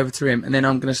 Let's go over to him, and then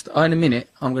in a minute,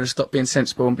 I'm going to stop being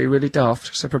sensible and be really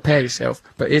daft. So prepare yourself.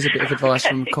 But here's a bit of advice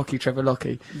from cocky Trevor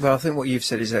Lockie. Well, I think what you've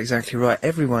said is exactly right.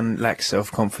 Everyone lacks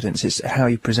self-confidence. It's how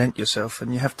you present yourself,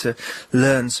 and you have to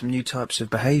learn some new types of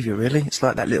behaviour, really. It's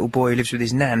like that little boy who lives with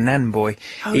his nan boy.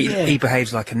 He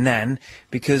behaves like a nan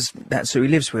because that's who he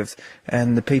lives with.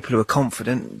 And the people who are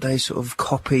confident, they sort of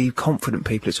copy confident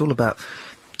people. It's all about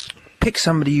pick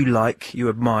somebody you like, you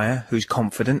admire, who's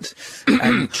confident,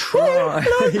 and try.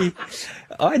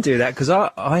 I do that because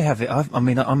I have it.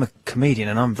 I'm a comedian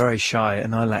and I'm very shy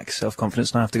and I lack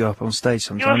self-confidence and I have to go up on stage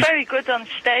sometimes. You were very good on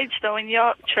stage, though, in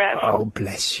York, Trev. Oh,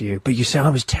 bless you. But you see, I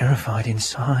was terrified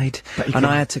inside. And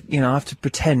I had to, I have to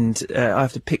pretend, I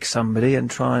have to pick somebody and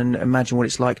try and imagine what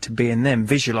it's like to be in them,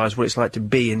 visualise what it's like to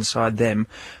be inside them.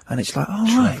 And it's like,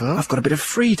 right, I've got a bit of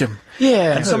freedom.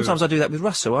 Yeah. And sometimes I do that with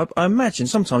Russell. I imagine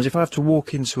sometimes if I have to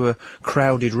walk into a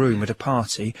crowded room at a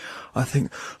party, I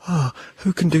think,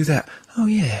 who can do that? Oh,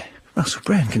 yeah, Russell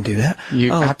Brand can do that.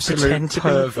 You absolute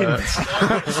pervert.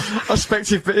 I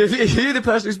expect if you're the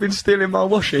person who's been stealing my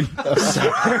washing.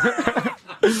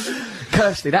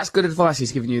 Kirsty, that's good advice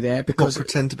he's given you there, because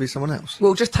pretend to be someone else.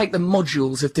 Well, just take the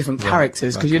modules of different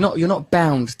characters, because you're not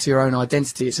bound to your own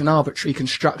identity. It's an arbitrary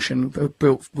construction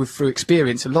built through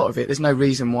experience. A lot of it. There's no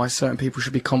reason why certain people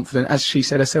should be confident. As she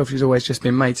said herself, she's always just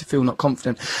been made to feel not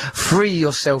confident. Free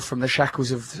yourself from the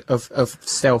shackles of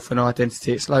self and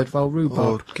identity. It's a load of old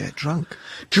rhubarb. Or get drunk.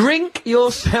 Drink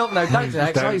yourself. No, don't do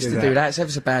that. 'Cause I used to do that. It's ever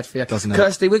so bad for you. Doesn't it?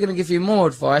 Kirsty, we're going to give you more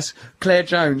advice. Claire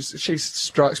Jones, she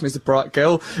strikes me as a bright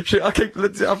girl. I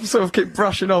sort of keep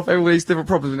brushing off all these different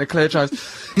problems in Claire Jones.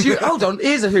 Hold on,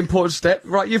 here's an important step.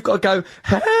 Right, you've got to go,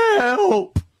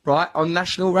 help! Right, on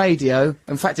national radio.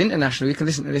 In fact, international, you can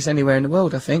listen to this anywhere in the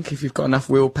world, I think, if you've got enough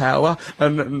willpower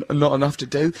and not enough to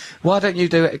do. Why don't you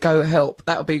do it, go help?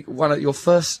 That'll be your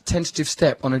first tentative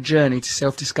step on a journey to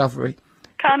self-discovery.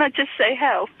 Can't I just say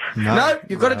help? No,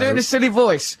 you've got to do it in a silly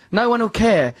voice. No one will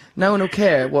care. No one will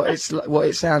care what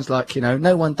it sounds like, you know.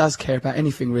 No one does care about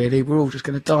anything, really. We're all just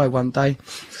going to die one day.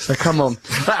 So come on.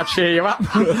 That'll cheer you up.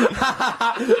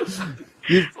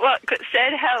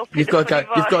 Said help. You've got to go.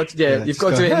 You've got to, you've got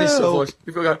to do it in this sort of voice.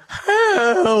 You've got to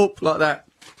go, help, like that.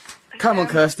 Come on,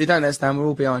 Kirsty, don't let us down. We're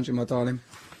all behind you, my darling.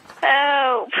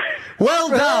 Help. Well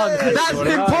done! That's an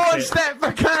important step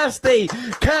for Kirsty!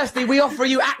 Kirsty, we offer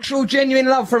you actual, genuine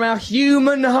love from our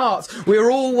human hearts. We're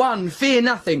all one. Fear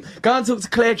nothing. Go and talk to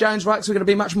Claire Jones, right, 'cause we're going to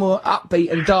be much more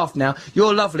upbeat and daft now.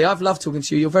 You're lovely. I've loved talking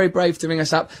to you. You're very brave to ring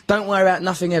us up. Don't worry about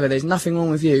nothing ever. There's nothing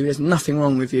wrong with you. There's nothing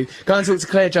wrong with you. Go and talk to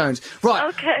Claire Jones. Right.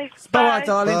 Okay. Bye-bye,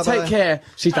 darling. Bye-bye. Take care.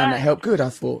 She's done that help good, I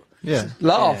thought. Yeah.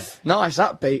 Laugh. Yeah. Nice,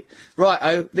 upbeat. Right,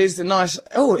 oh, there's the nice...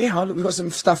 Oh, yeah, look, we've got some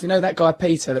stuff. You know that guy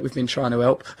Peter that we've been trying to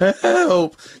help?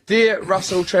 Help! Dear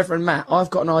Russell, Trevor and Matt,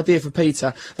 I've got an idea for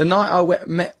Peter. The night I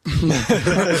met... I'm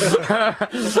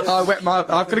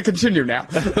going to continue now.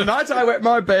 The night I wet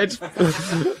my bed...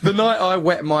 The night I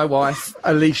wet my wife,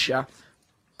 Alicia...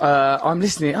 I'm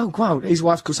listening. Oh, wow, his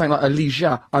wife's called something like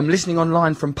Alicia. I'm listening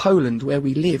online from Poland, where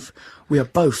we live. We are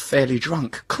both fairly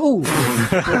drunk. Cool.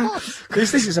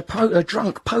 Because this is a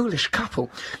drunk Polish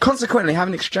couple. Consequently,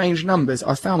 having exchanged numbers,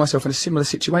 I found myself in a similar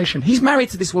situation. He's married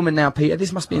to this woman now, Peter.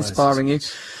 This must be inspiring you.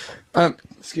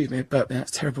 Excuse me, but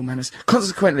that's terrible manners.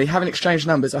 Consequently, having exchanged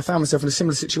numbers, I found myself in a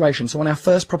similar situation. So on our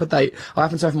first proper date, I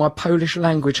happened to have my Polish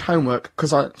language homework,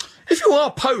 because if you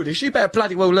are Polish, you better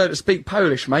bloody well learn to speak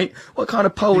Polish, mate. What kind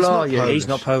of Pole are you? He's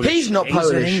not Polish. He's not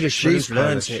Polish. He's an Englishman who's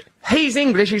learned it. He's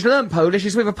English, he's learned Polish,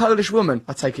 he's with a Polish woman.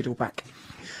 I take it all back.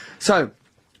 So,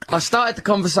 I started the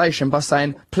conversation by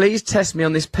saying, please test me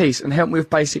on this piece and help me with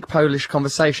basic Polish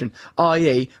conversation,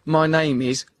 i.e., my name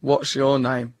is, what's your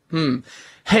name?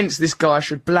 Hence, this guy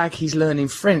should blag he's learning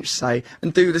French, say,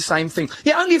 and do the same thing.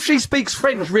 Yeah, only if she speaks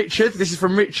French, Richard. This is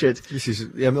from Richard. This is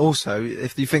also,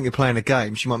 if you think you're playing a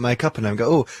game, she might make up a name and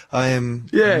go, oh, I am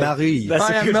Marie.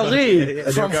 I am Marie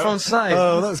from Francais.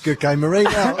 Oh, that's a good game, Marie.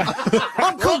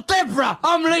 I'm called Deborah.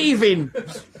 I'm leaving.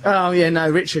 Oh, yeah, no,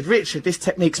 Richard, this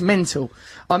technique's mental.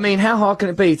 I mean, how hard can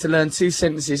it be to learn 2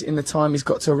 sentences in the time he's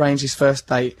got to arrange his first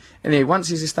date? And once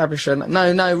he's established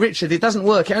no, Richard, it doesn't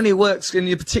work. It only works in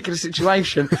your particular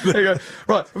situation. There you go.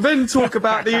 Right, then talk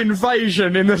about the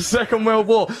invasion in the Second World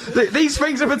War. These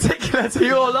things are particular to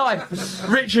your life.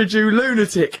 Richard, you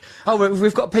lunatic. Oh,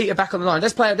 we've got Peter back on the line.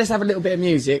 Let's have a little bit of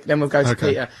music, then we'll go to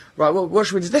Peter. Right, well, what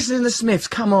should we do? This is in the Smiths,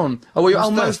 come on.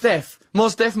 Oh, Mos Def.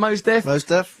 Mos Def.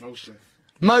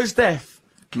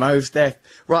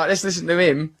 Right, let's listen to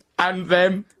him, and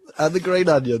them. And the Green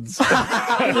Onions. Sex,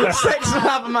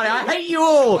 Love and Money. I hate you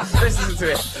all. Let's listen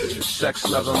to it. Sex,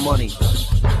 Love and Money.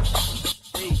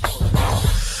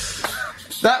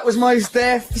 That was Mos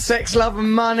Def, Sex, Love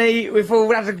and Money. We've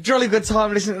all had a jolly good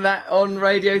time listening to that on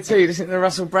Radio 2, listening to the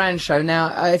Russell Brand Show.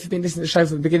 Now, if you've been listening to the show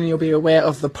from the beginning, you'll be aware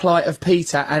of the plight of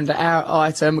Peter and our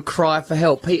item, Cry for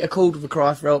Help. Peter called with a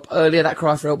cry for help earlier. That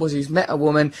cry for help was he's met a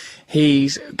woman,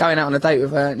 he's going out on a date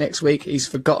with her next week, he's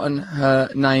forgotten her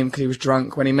name because he was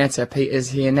drunk when he met her. Peter's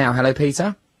here now. Hello,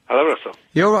 Peter. Hello, Russell.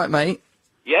 You all right, mate?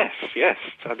 Yes.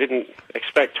 I didn't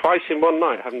expect twice in one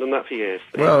night. I haven't done that for years.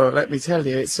 Well, let me tell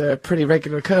you, it's a pretty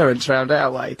regular occurrence round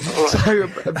our way. So,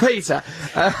 Peter,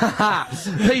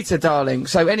 Peter, darling.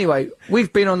 So anyway,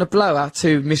 we've been on the blower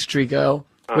to Mystery Girl.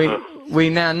 We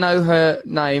now know her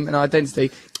name and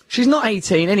identity. She's not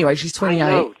 18 anyway, she's 28. I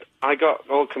know. I got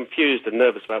all confused and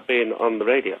nervous about being on the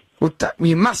radio. Well,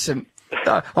 you mustn't.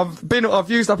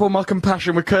 I've used up all my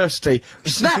compassion with Kirsty.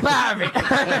 Snap out of it!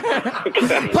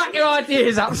 Pack your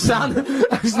ideas up, son.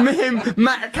 It's me and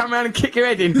Matt come round and kick your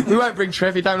head in. We won't bring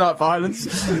Trev, you don't like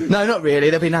violence. No, not really,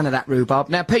 there'll be none of that rhubarb.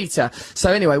 Now, Peter,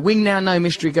 so anyway, we now know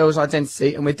Mystery Girl's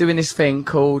identity, and we're doing this thing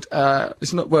called,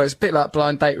 it's a bit like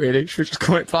Blind Date, really. Should we just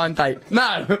call it Blind Date?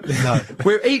 No!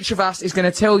 Each of us is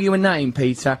going to tell you a name,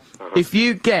 Peter. If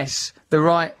you guess the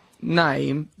right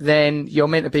name, then you're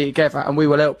meant to be together and we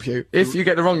will help you. If you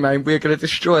get the wrong name, we're going to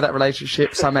destroy that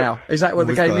relationship somehow. Is that what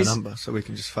the game is? We've got a number, so we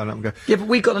can just phone up and go. Yeah, but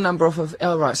we got the number off of...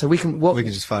 Oh, right, so we can... What? We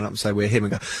can just phone up and say we're him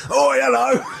and go, oh,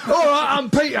 hello! All right,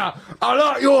 I'm Peter. I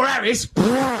like your Harris.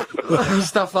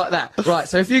 Stuff like that. Right,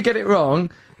 so if you get it wrong,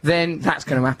 then that's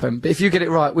going to happen. But if you get it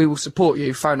right, we will support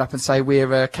you. Phone up and say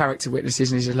we're character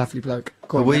witnesses and he's a lovely bloke.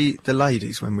 Are we the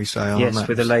ladies when we say our names? Yes,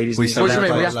 we're the ladies. We say what do you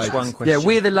mean? We have ladies. One question. Yeah,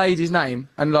 we're the lady's name.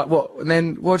 And like what? And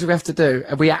then what do we have to do?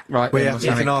 We act right. We then, have or to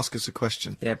something? ask us a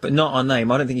question. Yeah, but not our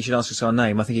name. I don't think he should ask us our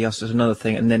name. I think he asks us another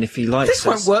thing, and then if he likes This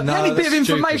won't work. No, the only bit that's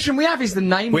of information we have is the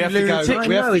name. We have to go- lunatic. I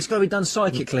know, it's got to be done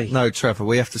psychically. No, Trevor,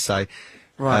 we have to say,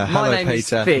 Right, my hello, name is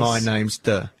Peter. this. My name's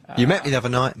Duh. You met me the other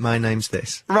night. My name's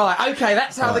this. Right, okay,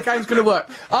 that's how the game's going to work.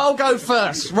 I'll go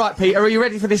first. Right, Peter, are you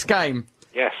ready for this game?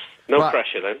 Yes. No Right.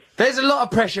 pressure then. There's a lot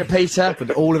of pressure, Peter.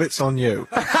 But all of it's on you.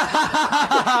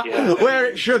 Where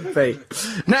it should be.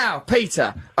 Now,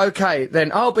 Peter. Okay,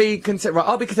 then I'll be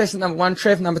contestant number 1.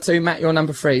 Trev number 2. Matt, you're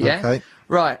number 3. Yeah. Okay.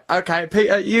 Right. Okay,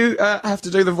 Peter. You have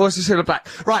to do the voice of Cilla Black.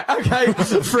 Right. Okay.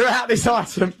 Throughout this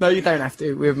item. No, you don't have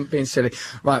to. We haven't been silly.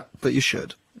 Right. But you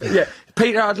should. Yeah,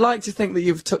 Peter, I'd like to think that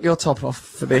you've took your top off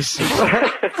for this,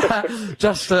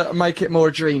 just to make it more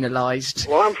adrenalised.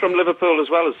 Well, I'm from Liverpool as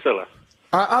well as Scylla.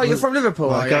 Oh, you're from Liverpool,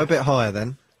 Well, are go you? a bit higher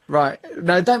then. Right.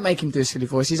 No, don't make him do a silly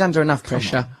voice. He's under enough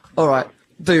pressure. All right.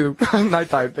 Do. No,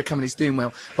 don't. The company's doing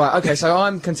well. Right, okay, so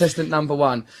I'm contestant number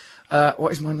 1.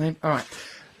 What is my name? All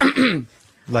right.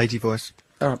 Lady voice.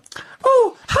 All right.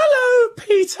 Oh, hello,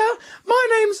 Peter. My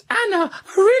name's Anna.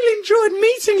 I really enjoyed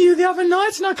meeting you the other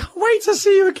night, and I can't wait to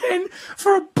see you again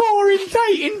for a boring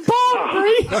date in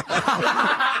Banbury.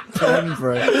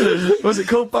 Banbury. What's it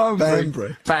called?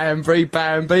 Banbury.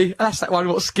 Bambi. That's that one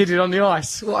what skidded on the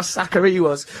ice. What a sucker he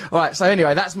was. All right, so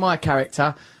anyway, that's my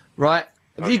character, right?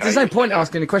 Okay. There's no point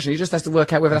asking a question. You just have to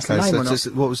work out whether that's the Okay, name so or not.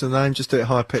 just, what was the name? Just do it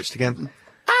high pitched again.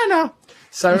 Anna.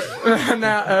 So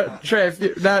now,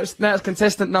 Trev, now it's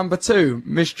contestant number 2,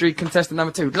 mystery contestant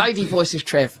number 2. Lady voice is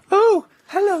Trev. Oh,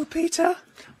 hello, Peter.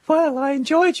 Well, I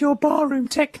enjoyed your barroom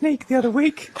technique the other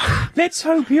week. Let's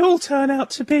hope you'll turn out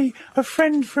to be a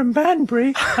friend from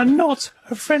Banbury and not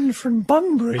a friend from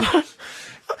Bunbury.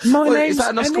 My Wait, name's is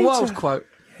that an Oscar Anita. Wilde quote?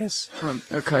 Yes,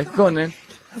 Okay, go on then.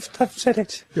 I've said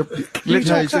it. No, talk do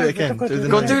it over again. I've got Do to the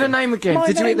Go on, name. do the name again. My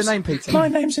Did you read the name's- name, Peter? My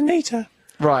name's Anita.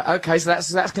 Right, okay, so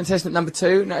that's contestant number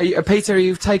 2. Now, Peter, are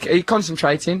you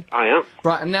concentrating? I am.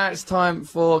 Right, and now it's time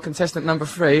for contestant number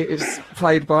 3. It's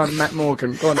played by Matt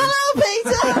Morgan. Go on then. Hello,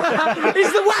 Peter.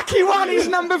 He's the wacky one, he's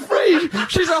number 3.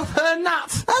 She's off her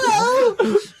nut.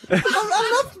 Hello.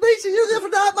 I love meeting you the other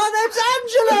night. My name's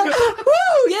Angela.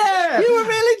 Woo, yeah. You were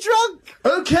really drunk.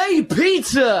 Okay,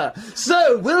 Peter.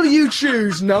 So, will you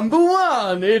choose number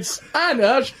 1? It's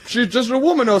Anna, she's just a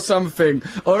woman or something.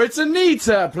 Or it's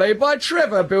Anita, played by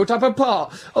Trevor, built up a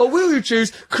part. Or will you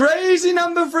choose crazy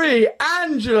number 3,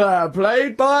 Angela,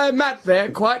 played by Matt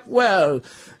there quite well.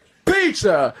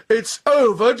 Peter, it's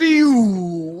over to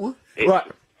you.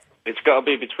 Right. It's got to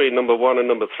be between number 1 and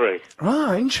number 3.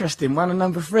 Ah, interesting. 1 and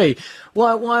number 3.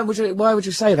 Why would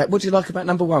you say that? What did you like about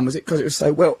number 1? Was it because it was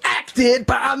so well acted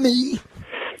by me?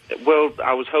 Well,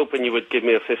 I was hoping you would give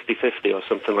me a 50-50 or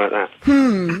something like that.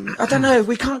 I don't know.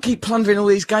 We can't keep plundering all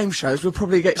these game shows. We'll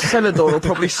probably get Celador will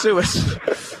probably sue us.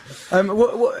 I'm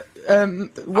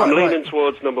leaning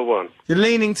towards number 1. You're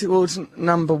leaning towards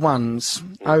number 1s.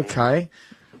 Okay.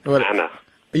 Well, Anna.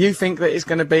 you think that it's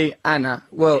going to be Anna?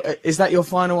 Well, is that your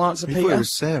final answer, I Peter? thought it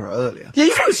was Sarah earlier. Yeah,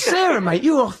 you thought it was Sarah, mate.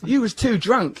 You was too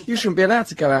drunk. You shouldn't be allowed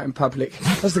to go out in public.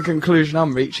 That's the conclusion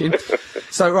I'm reaching.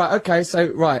 So, right, okay,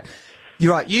 right.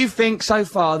 You're right. You think so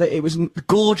far that it was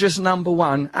gorgeous number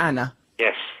 1, Anna.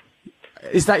 Yes.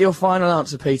 Is that your final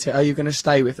answer, Peter? Are you going to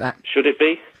stay with that? Should it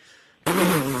be?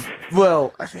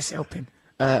 Well, let's help him.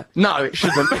 No, it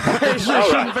shouldn't. It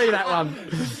shouldn't be that one.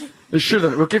 It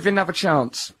shouldn't. We'll give you another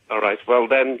chance. All right. Well,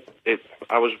 then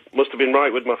must have been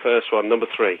right with my first one, number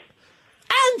 3.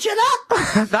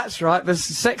 Angela! That's right, the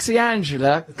sexy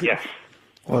Angela. Yes.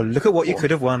 Well, look at what you could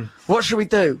have won. What should we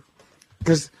do?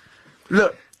 Because,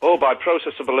 look. Or by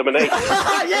process of elimination.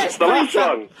 Yes, the last Peter.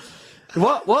 one.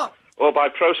 What? Or by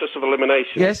process of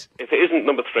elimination. Yes. If it isn't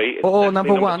number 3, it's Or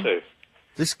definitely number 1. 2.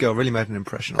 This girl really made an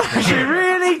impression on me. She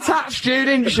really touched you,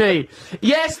 didn't she?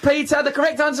 Yes, Peter, the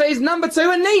correct answer is number 2,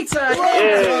 Anita.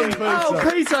 Yay.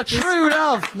 Oh, Peter, true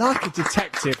love. Like a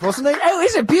detective, wasn't he? Oh,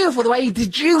 isn't it beautiful the way he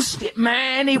deduced it,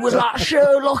 man? He was like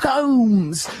Sherlock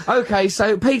Holmes. Okay,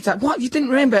 so, Peter, what, you didn't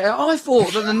remember? I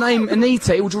thought that the name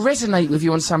Anita, it would resonate with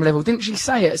you on some level. Didn't she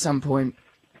say it at some point?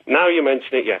 Now you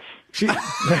mention it, yes.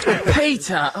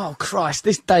 Peter, oh Christ,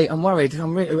 this date, I'm worried.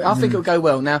 I think it'll go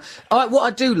well. Now, what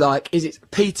I do like is it's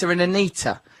Peter and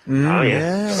Anita. Oh, yeah.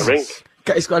 yes. A ring.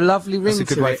 It's got a lovely ring That's a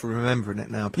good to way it. for remembering it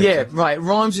now, Peter. Yeah, right, it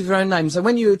rhymes with your own name. So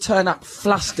when you turn up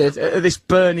flustered at this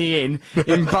Bernie Inn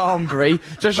in Banbury,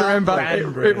 just remember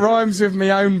it rhymes with my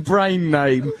own brain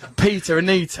name, Peter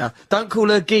Anita. Don't call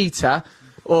her Geeta,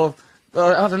 or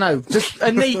I don't know, just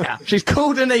Anita. She's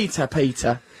called Anita,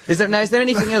 Peter. Is there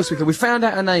anything else we found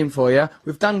out her name for you.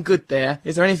 We've done good there.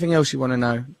 Is there anything else you want to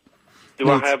know? Do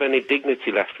I have any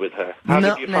dignity left with her? How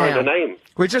Not did you find her now. name?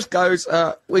 We just goes,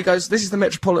 this is the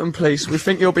Metropolitan Police. We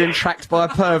think you're being tracked by a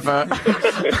pervert.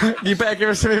 You better give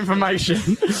us some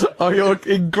information or you're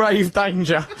in grave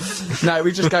danger. No,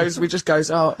 we just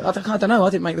goes, oh, I don't know, I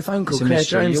didn't make the phone call. It's a Claire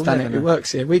mystery, Jones you'll done never it, who know.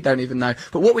 works here. We don't even know.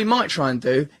 But what we might try and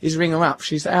do is ring her up.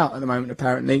 She's out at the moment,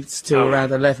 apparently, it's till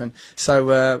around 11.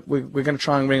 So, we're going to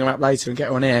try and ring her up later and get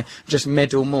her on air, just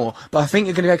meddle more. But I think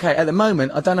you're going to be okay. At the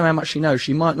moment, I don't know how much she knows.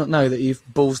 She might not know that you've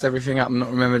ballsed everything up and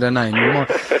not remembered her name.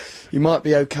 You might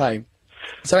be okay.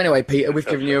 So anyway, Peter, we've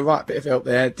given you a right bit of help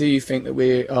there. Do you think that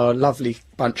we are a lovely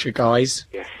bunch of guys?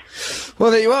 Yes.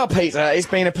 Well, there you are, Peter. It's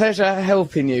been a pleasure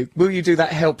helping you. Will you do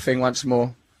that help thing once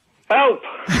more? Help!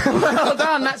 Well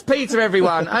done. That's Peter,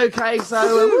 everyone. Okay,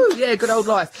 so, woo, yeah, good old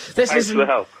life. Let's Thanks listen. for the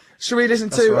help. Shall we listen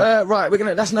to, right,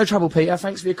 that's no trouble, Peter.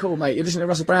 Thanks for your call, mate. You're listening to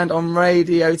Russell Brand on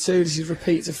Radio 2. This is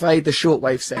Repeat to Fade, the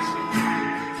shortwave set.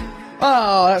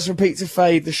 Oh, that's Repeat to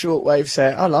Fade, the shortwave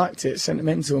set. I liked it.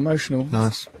 Sentimental, emotional.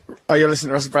 Nice. Oh, you're listening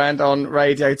to Russell Brand on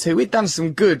Radio 2. We've done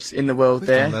some good in the world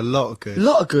there. Done a lot of good. A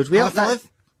lot of good. We High have that- five?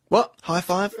 What? High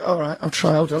five? All right, I'll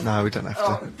try. Hold on. No, we don't have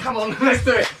to. Oh, come on, let's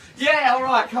do it. Yeah, all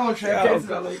right, come on, Trev. Get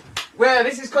into it. Well,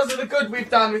 this is because of the good we've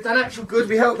done. We've done actual good.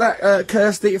 We helped that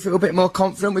Kirsty to feel a bit more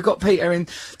confident. We got Peter in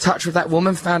touch with that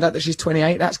woman, found out that she's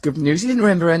 28. That's good news. He didn't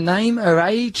remember her name, her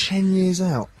age. 10 years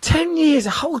out. 10 years, a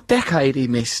whole decade he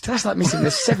missed. That's like missing the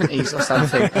 70s or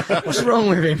something. What's wrong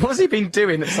with him? What's he been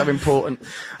doing that's so important?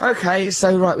 Okay,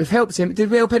 so right, we've helped him. Did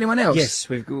we help anyone else? Yes,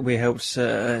 we helped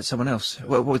someone else.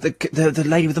 Well, the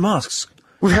lady with the masks.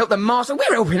 We've helped the master.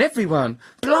 We're helping everyone.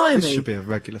 Blimey. This should be a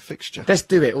regular fixture. Let's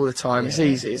do it all the time. It's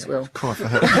easy as well. Cry for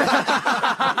help.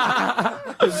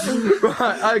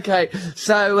 Right, okay.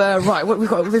 So, right, we've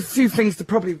got a few things to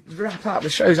probably wrap up. The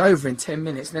show's over in 10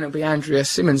 minutes, and then it'll be Andrea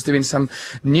Simmons doing some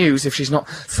news if she's not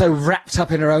so wrapped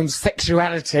up in her own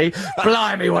sexuality.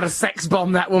 Blimey, what a sex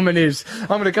bomb that woman is. I'm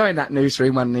going to go in that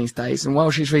newsroom one of these days, and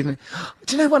while she's reading...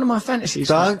 Do you know one of my fantasies?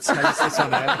 Don't say this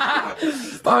on air.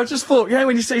 But I just thought, you know,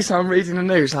 when you see someone reading the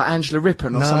news, like Angela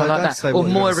Rippon or No, someone like don't that, say or what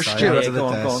you're Moira gonna say. Stewart. Under the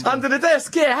desk. Under the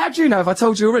desk, yeah. How do you know? Have I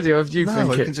told you already, or have you No,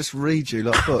 think I it? can just read you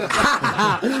like a book.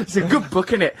 It's a good book,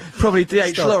 isn't it? Probably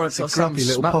D.H. Lawrence or It's a some grumpy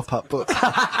little smut. pop-up book.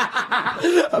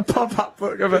 A pop-up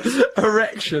book of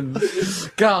erections.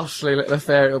 Ghastly little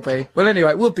affair it'll be. Well,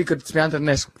 anyway, it would be good to be under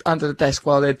the desk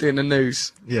while they're doing the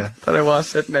news. Yeah. Don't know why I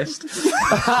said nest.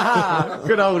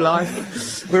 Good old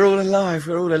life. We're all alive.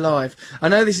 We're all alive. I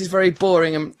know this is very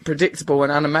boring and predictable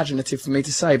and unimaginative for me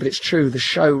to say, but it's true. The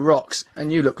show rocks,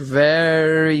 and you look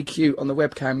very cute on the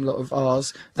webcam. A lot of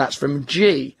ours. That's from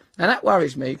G. And that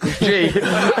worries me, because G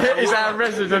is our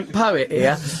resident poet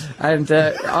here, and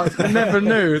I never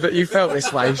knew that you felt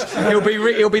this way.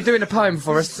 He'll be doing a poem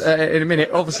for us in a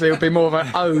minute. Obviously, it'll be more of an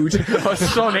ode or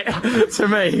sonnet to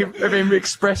me, of him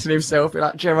expressing himself,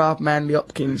 like Gerard Manley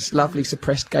Hopkins' lovely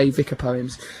suppressed gay vicar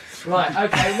poems. Right,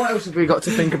 okay, what else have we got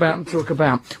to think about and talk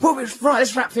about? Right,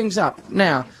 let's wrap things up.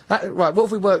 Now, right, what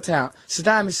have we worked out?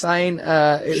 Saddam Hussein,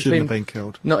 it's Shouldn't have been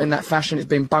killed. Not in that fashion, it's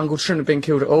been bungled, shouldn't have been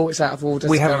killed at all, it's out of order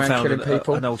We to go haven't around found killing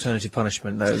people. an alternative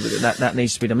punishment, though. That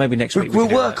needs to be done. Maybe next week. We'll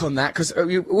work on that, because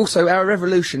also our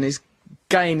revolution is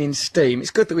gaining steam.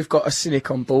 It's good that we've got a cynic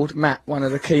on board. Matt, one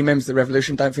of the key members of the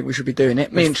revolution, don't think we should be doing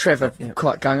it. Me and Trevor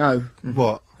quite gung-ho.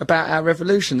 What? About our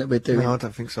revolution that we're doing. No, I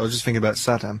don't think so. I was just thinking about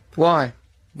Saddam. Why?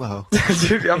 Well,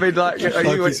 I mean, like, I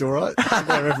hope he's all right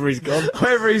wherever he's gone.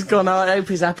 Wherever he's gone, I hope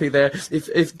he's happy there.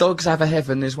 If dogs have a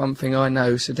heaven, there's one thing I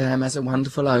know. Saddam has a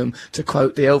wonderful home, to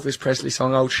quote the Elvis Presley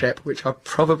song Old Shep, which I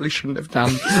probably shouldn't have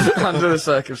done under the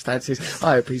circumstances.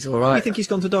 I hope he's all right. You think he's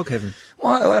gone to dog heaven?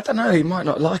 Well, I don't know. He might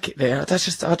not like it there. I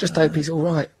just hope he's all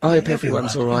right. I hope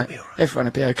everyone's all right. Everyone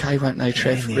will be okay, won't they,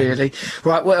 Trev? Really.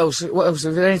 Right. What else? What else?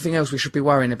 Is there anything else we should be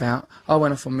worrying about? I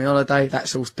went off on my holiday.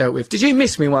 That's all dealt with. Did you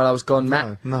miss me while I was gone,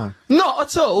 Matt? No. Not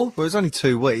at all. Well, it was only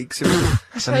 2 weeks. It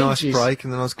was a nice ages. break,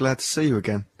 and then I was glad to see you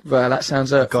again. Well, that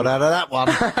sounds Got out of that one.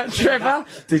 Trevor,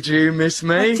 did you miss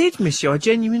me? I did miss you. I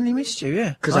genuinely missed you.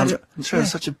 Yeah. Because I'm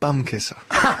such a bum kisser.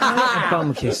 a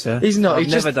bum kisser. He's not. I've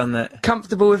He's never just done that.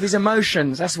 Comfortable with his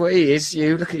emotions. That's what he is.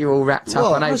 You look at you all wrapped up,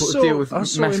 What? unable to deal with I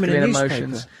saw him in masculine a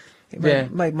emotions. newspaper. It Yeah.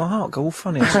 made my heart go all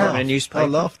funny. I saw him in a newspaper. I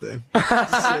laughed at him.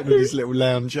 Sitting with his little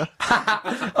lounger.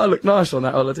 I looked nice on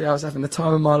that holiday. I was having the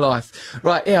time of my life.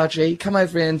 Right, ERG, come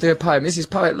over here and do a poem. This is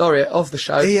Poet Laureate of the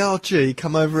show. ERG,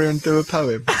 come over here and do a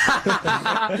poem.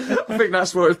 I think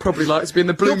that's what it's probably like to be in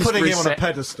the You're Bloomsbury putting him on a set.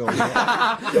 pedestal.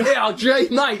 ERG,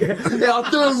 mate. Yeah,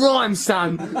 I'll do a rhyme,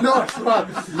 son. Nice one.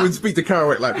 You wouldn't speak to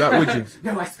Kerouac like that, would you?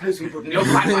 No, I suppose we wouldn't. You're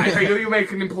quite right. You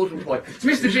make an important point. It's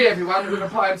Mr. G, everyone, with a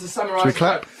poem to summarise. Should we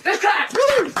clap? Let's clap!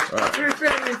 Woo! You're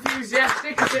feeling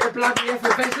enthusiastic, a bit of bloody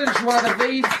effervescence, rather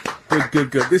vive.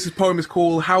 Good. This poem is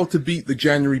called How to Beat the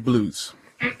January Blues.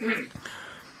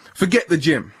 Forget the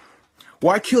gym.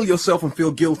 Why kill yourself and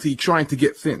feel guilty trying to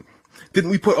get thin? Didn't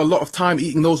we put a lot of time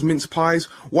eating those mince pies?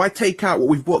 Why take out what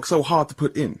we've worked so hard to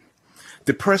put in?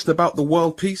 Depressed about the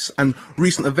world peace and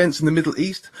recent events in the Middle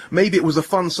East? Maybe it was a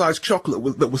fun-sized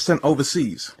chocolate that was sent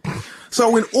overseas.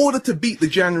 So in order to beat the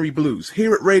January blues,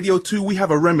 here at Radio 2 we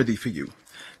have a remedy for you.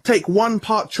 Take one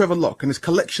part Trevor Locke and his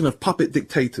collection of puppet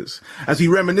dictators as he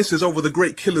reminisces over the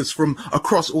great killers from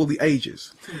across all the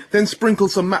ages. Then sprinkle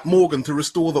some Matt Morgan to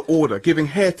restore the order, giving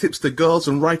hair tips to girls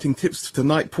and writing tips to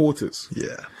night porters.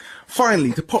 Yeah.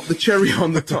 Finally, to pop the cherry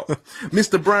on the top,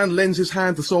 Mr. Brand lends his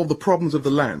hand to solve the problems of the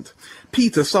land.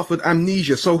 Peter suffered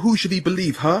amnesia, so who should he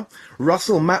believe, her?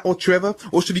 Russell, Matt or Trevor?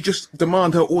 Or should he just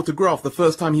demand her autograph the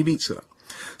first time he meets her?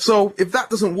 So, if that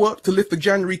doesn't work to lift the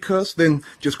January curse, then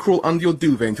just crawl under your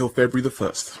duvet until February the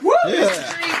 1st. Woo!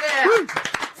 Yeah. Woo!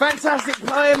 Fantastic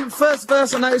poem. First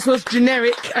verse I noticed was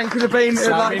generic and could have been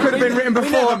written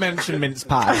before. We never mentioned mince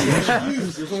pie. It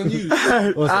was on the news.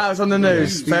 It was on the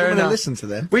news. Yeah. Fair enough. Listen to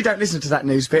them. We don't listen to that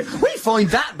news bit. We find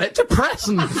that bit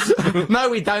depressing. No,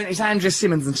 we don't. It's Andrea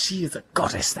Simmons, and she is a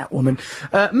goddess, that woman.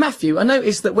 Matthew, I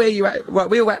noticed that where you at, well,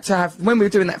 we all had to have, when we were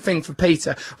doing that thing for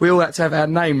Peter, we all had to have our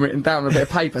name written down on a bit of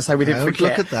paper so we didn't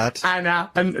forget. Look at that.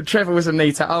 Anna, and Trevor was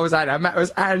Anita, I was Anna, Matt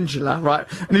was Angela, right?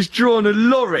 And he's drawn a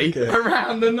lorry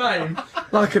around the name.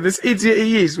 Like this idiot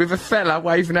he is, with a fella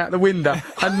waving out the window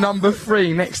and number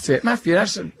 3 next to it. Matthew,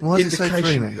 that's an Why does it say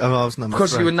 3 next? Oh, I was number 3.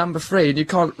 Because you were number 3 and you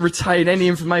can't retain any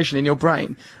information in your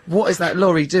brain. What is that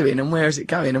lorry doing and where is it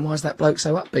going and why is that bloke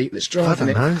so upbeat that's driving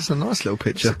it? I don't know, it's a nice little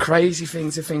picture. It's a crazy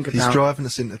thing to think about. He's driving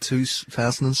us into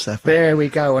 2007. There we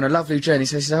go, on a lovely journey.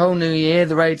 So it's a whole new year,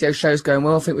 the radio show's going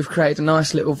well. I think we've created a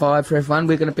nice little vibe for everyone.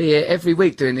 We're going to be here every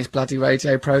week doing this bloody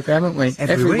radio programme, aren't we?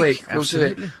 Every week, we'll do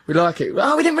it. We like it.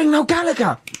 Oh, we didn't bring Noel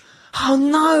Gallagher. Oh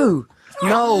no!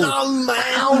 No! Oh, man!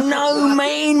 Oh no,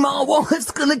 man! My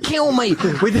wife's gonna kill me!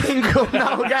 We didn't call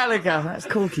Noel Gallagher. That's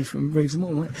Corky from Reeves and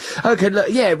Morton. Okay, look,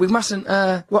 yeah, we mustn't,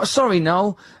 sorry,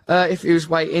 Noel, if he was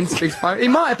waiting to be phoned. He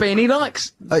might have been, he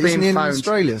likes being isn't he in phoned.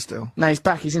 Australia still? No, he's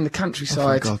back, he's in the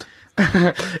countryside. Oh, thank God.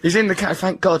 He's in the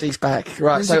thank God he's back.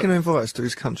 Right, When's so he going to invite us to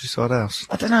his countryside house?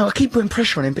 I don't know, I keep putting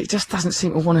pressure on him, but he just doesn't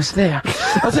seem to want us there.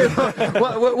 I'll tell you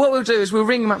what we'll do is we'll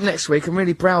ring him up next week and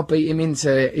really browbeat him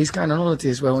into it. He's going on holiday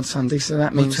as well on Sunday, so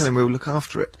that means... We'll tell him we'll look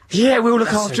after it. Yeah, we'll look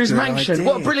That's after a his good mansion. idea.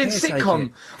 What a brilliant Yes,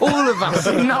 sitcom. All of us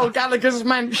in Noel Gallagher's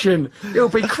mansion. It'll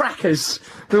be crackers.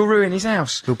 We'll ruin his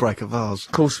house. We'll break a vase.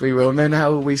 Of course we will, and then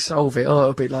how will we solve it? Oh,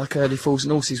 it'll be like Early Fools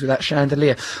and Horses with that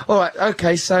chandelier. Alright,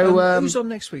 okay, so... who's on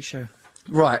next week's show?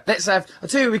 Right, let's have... I'll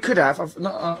tell you who we could have.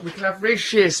 We could have Reece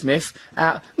Shearsmith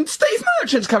out. And Steve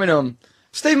Merchant's coming on.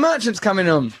 Steve Merchant's coming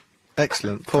on.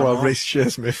 Excellent. Poor old Reece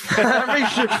Shearsmith.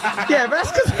 Yeah, but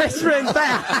that's because Reece went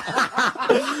down.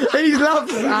 He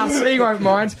loves us. He won't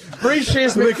mind. Reece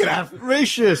Shearsmith. We could have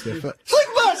Reece Shearsmith. Steve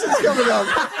Merchant's coming on.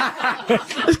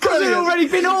 It's because it's already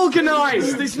been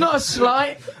organised. It's not a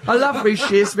slight. I love Reece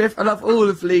Shearsmith. I love all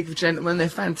of League of Gentlemen. They're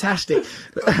fantastic.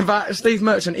 But Steve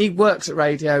Merchant, he works at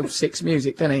Radio 6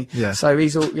 Music, doesn't he? Yeah. So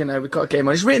he's all, you know, we've got to get him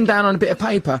on. It's written down on a bit of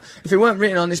paper. If it weren't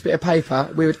written on this bit of paper,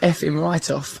 we would F him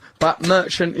right off. But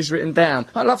Merchant is written down.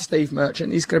 I love Steve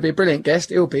Merchant. He's going to be a brilliant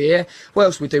guest. He'll be here. What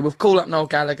else we do? We'll call up Noel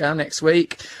Gallagher next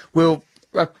week. We'll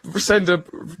send a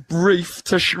brief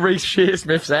to Reece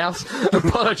Shearsmith's house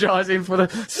apologising for the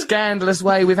scandalous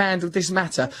way we've handled this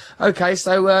matter. Okay,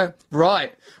 so,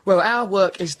 right. Well, our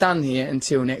work is done here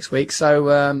until next week,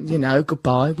 so, you know,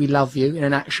 goodbye. We love you in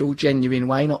an actual, genuine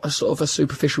way, not a sort of a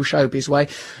superficial showbiz way.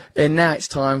 And now it's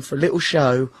time for a little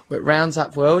show that rounds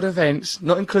up world events,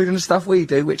 not including the stuff we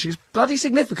do, which is bloody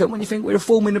significant when you think we're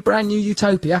forming a brand new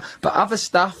utopia, but other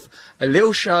stuff, a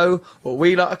little show, what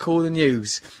we like to call the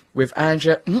news. With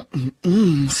Andrea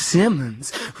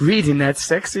Simmons reading that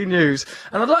sexy news.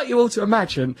 And I'd like you all to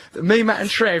imagine that me, Matt and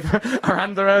Trev are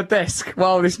under her desk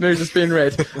while this news is being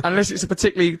read. Unless it's a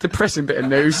particularly depressing bit of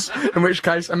news, in which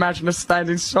case imagine us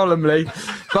standing solemnly.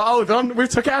 But hold on, we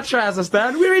took our trousers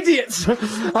down, we're idiots.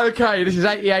 Okay, this is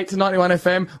 88 to 91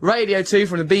 FM, Radio 2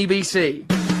 from the BBC.